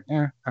that I was like,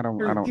 I There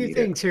are a don't few need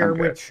things it. here I'm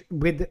good. which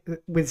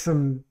with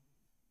some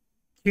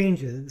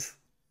changes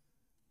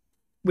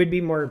would be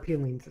more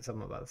appealing to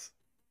some of us.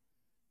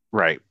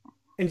 Right.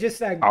 And just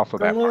that Also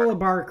that part. granola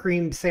bar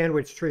cream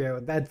sandwich trio,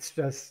 that's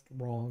just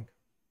wrong.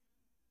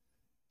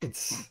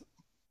 It's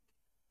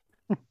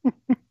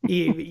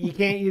you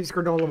can't use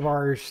granola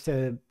bars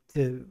to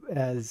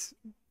as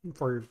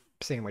for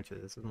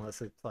sandwiches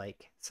unless it's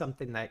like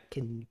something that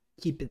can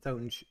keep its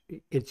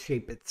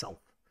shape itself.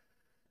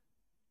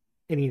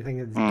 Anything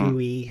that's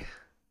gooey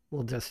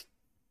will just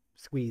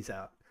squeeze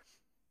out.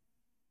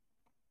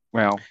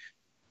 Well,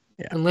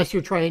 Yeah. Unless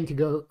you're trying to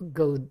go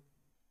the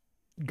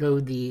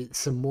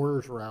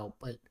s'mores route,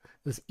 but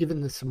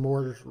even the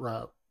s'mores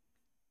route,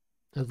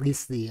 at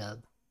least the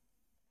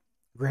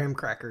graham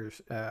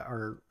crackers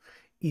are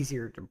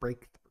easier to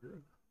break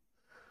through,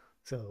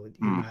 so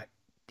you're not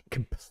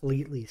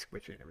completely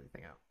squishing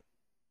everything out.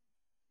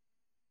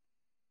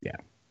 Yeah.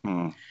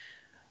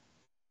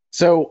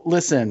 So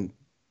listen,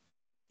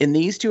 in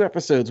these 2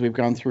 episodes, we've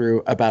gone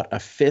through about a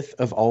fifth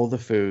of all the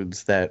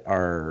foods that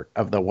are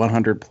of the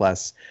 100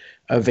 plus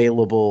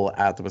available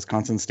at the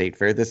Wisconsin State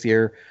Fair this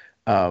year.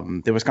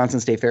 The Wisconsin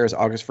State Fair is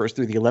August 1st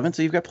through the 11th,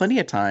 so you've got plenty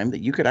of time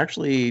that you could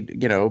actually,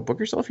 you know, book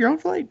yourself your own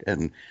flight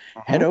and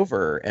head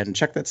over and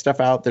check that stuff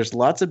out. There's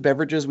lots of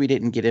beverages we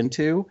didn't get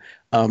into.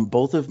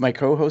 Both of my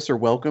co-hosts are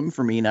welcome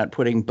for me not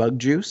putting bug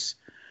juice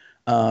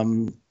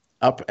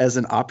up as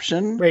an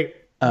option. Wait,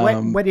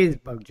 what is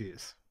bug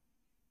juice?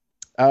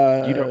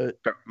 you don't.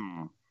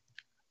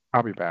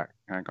 I'll be back.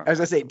 Hang on.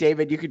 As I say,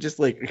 David, you could just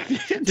like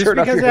Just turn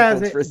off because your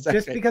headphones for a second.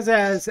 just because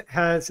it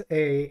has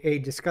a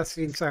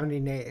disgusting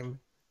sounding name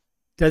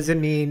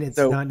doesn't mean it's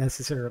not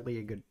necessarily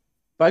a good.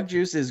 Bug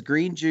juice is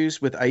green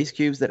juice with ice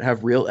cubes that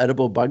have real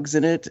edible bugs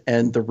in it,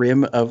 and the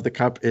rim of the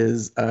cup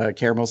is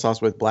caramel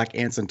sauce with black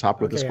ants and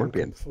topped with a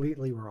scorpion. I'm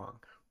completely wrong.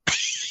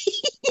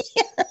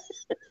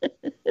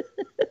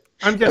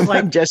 I'm just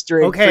like,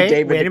 gesturing okay, for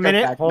David wait to a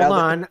minute, back hold now that-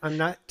 on. I'm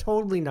not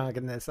totally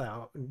knocking this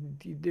out.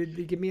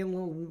 Give me a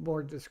little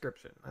more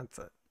description. That's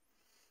it.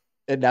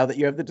 And now that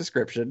you have the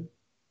description,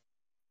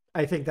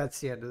 I think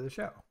that's the end of the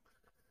show.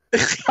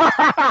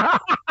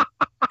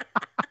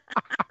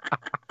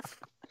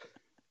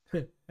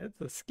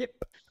 That's a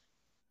skip.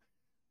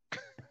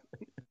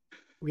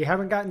 We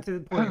haven't gotten to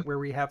the point where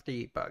we have to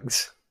eat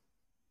bugs.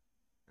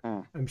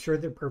 I'm sure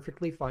they're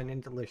perfectly fine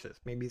and delicious.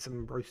 Maybe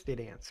some roasted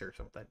ants or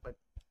something, but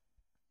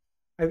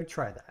I would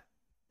try that.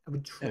 I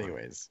would try.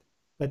 anyways.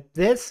 But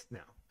this, no.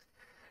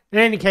 In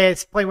any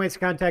case, plain ways to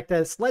contact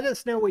us. Let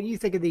us know what you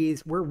think of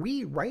these. Were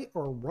we right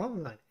or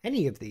wrong on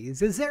any of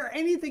these? Is there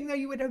anything that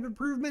you would have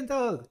improvement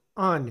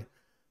on?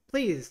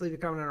 Please leave a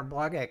comment on our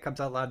blog at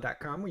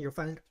cubsoutloud.com, where you'll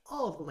find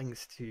all the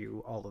links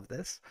to all of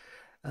this.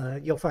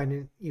 You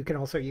can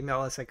also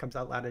email us at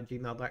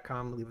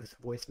cubsoutloud@gmail.com. Leave us a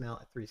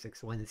voicemail at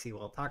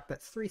 361-COL-TALK.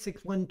 That's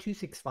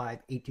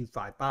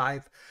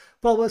 361-265-8255.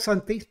 Follow us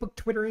on Facebook,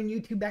 Twitter, and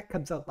YouTube at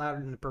Cubs Out Loud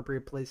in an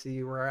appropriate place of the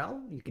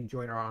URL. You can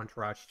join our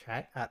entourage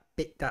chat at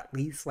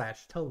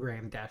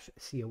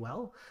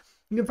bit.ly/telegram-COL.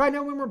 You can find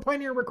out when we're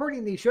planning on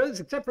recording these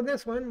shows, except for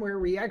this one, where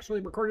we actually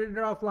recorded it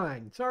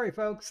offline. Sorry,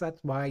 folks.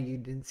 That's why you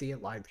didn't see a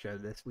live show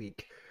this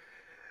week.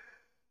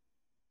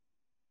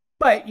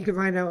 But you can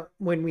find out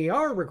when we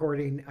are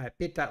recording at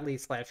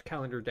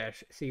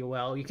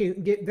bit.ly/calendar-COL. You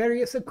can get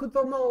various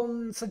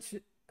accoutrements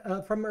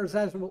from our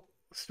Zazzle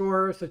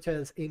store, such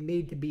as a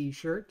made-to-be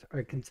shirt,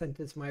 a Consent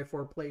is My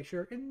Foreplay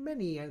shirt, and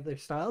many other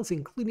styles,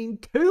 including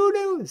 2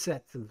 new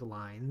sets of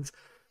lines.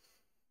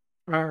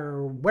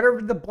 Our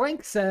Whatever the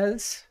Blank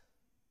Says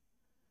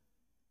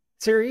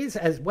series,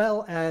 as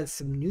well as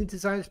some new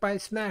designs by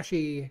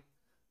Smashy,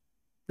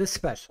 the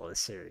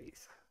Specialist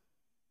series.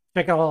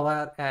 Check it all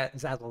out at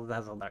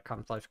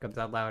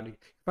zazzle.com/cubsoutloud. You can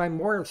find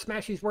more of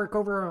Smashy's work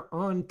over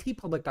on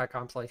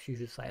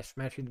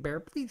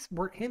tpublic.com/user/SmashyTheBear. Please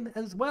support him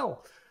as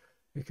well.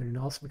 You can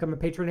also become a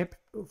patron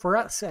for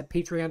us at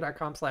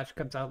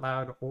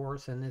patreon.com/cubsoutloud or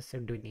send us a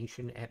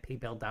donation at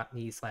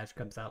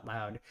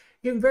paypal.me/cubsoutloud.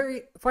 You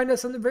can find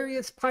us on the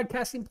various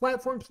podcasting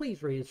platforms.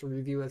 Please rate us or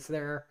review us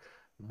there.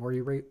 The more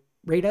you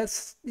rate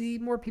us, the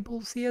more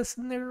people see us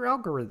in their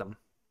algorithm,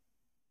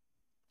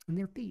 in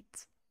their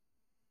feeds.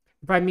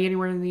 Find me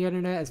anywhere on the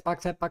internet as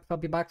Boxette,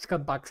 Boxpuppy,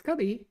 Boxcub,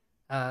 Boxcubby,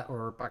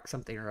 or Box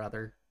something or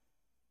other,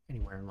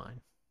 anywhere online.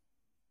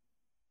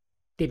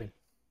 Demon.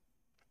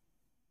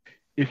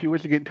 If you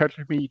wish to get in touch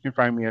with me, you can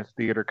find me as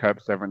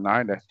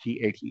TheaterCub79. That's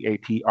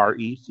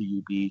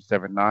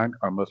TheaterCub79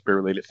 on most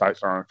beer-related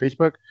sites are on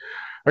Facebook.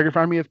 Or you can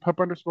find me as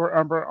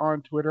Pup_Umbra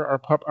on Twitter or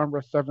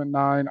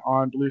Pup_Umbra79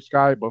 on Blue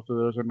Sky. Both of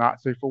those are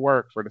not safe for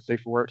work. For the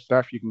safe for work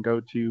stuff, you can go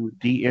to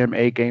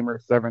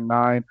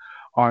DMAGamer79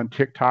 on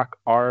TikTok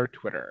or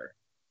Twitter.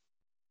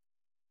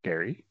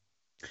 Gary?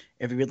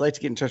 If you would like to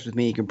get in touch with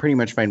me, you can pretty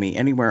much find me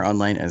anywhere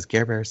online as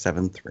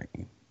GareBear73.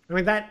 And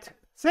with that,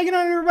 say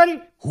goodnight,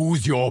 everybody.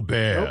 Who's your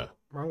bear? Oh,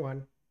 wrong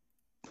one.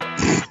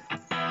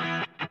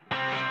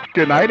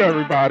 Good night,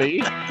 everybody.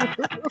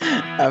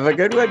 Have a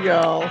good one,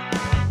 y'all.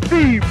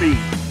 Beep, beep.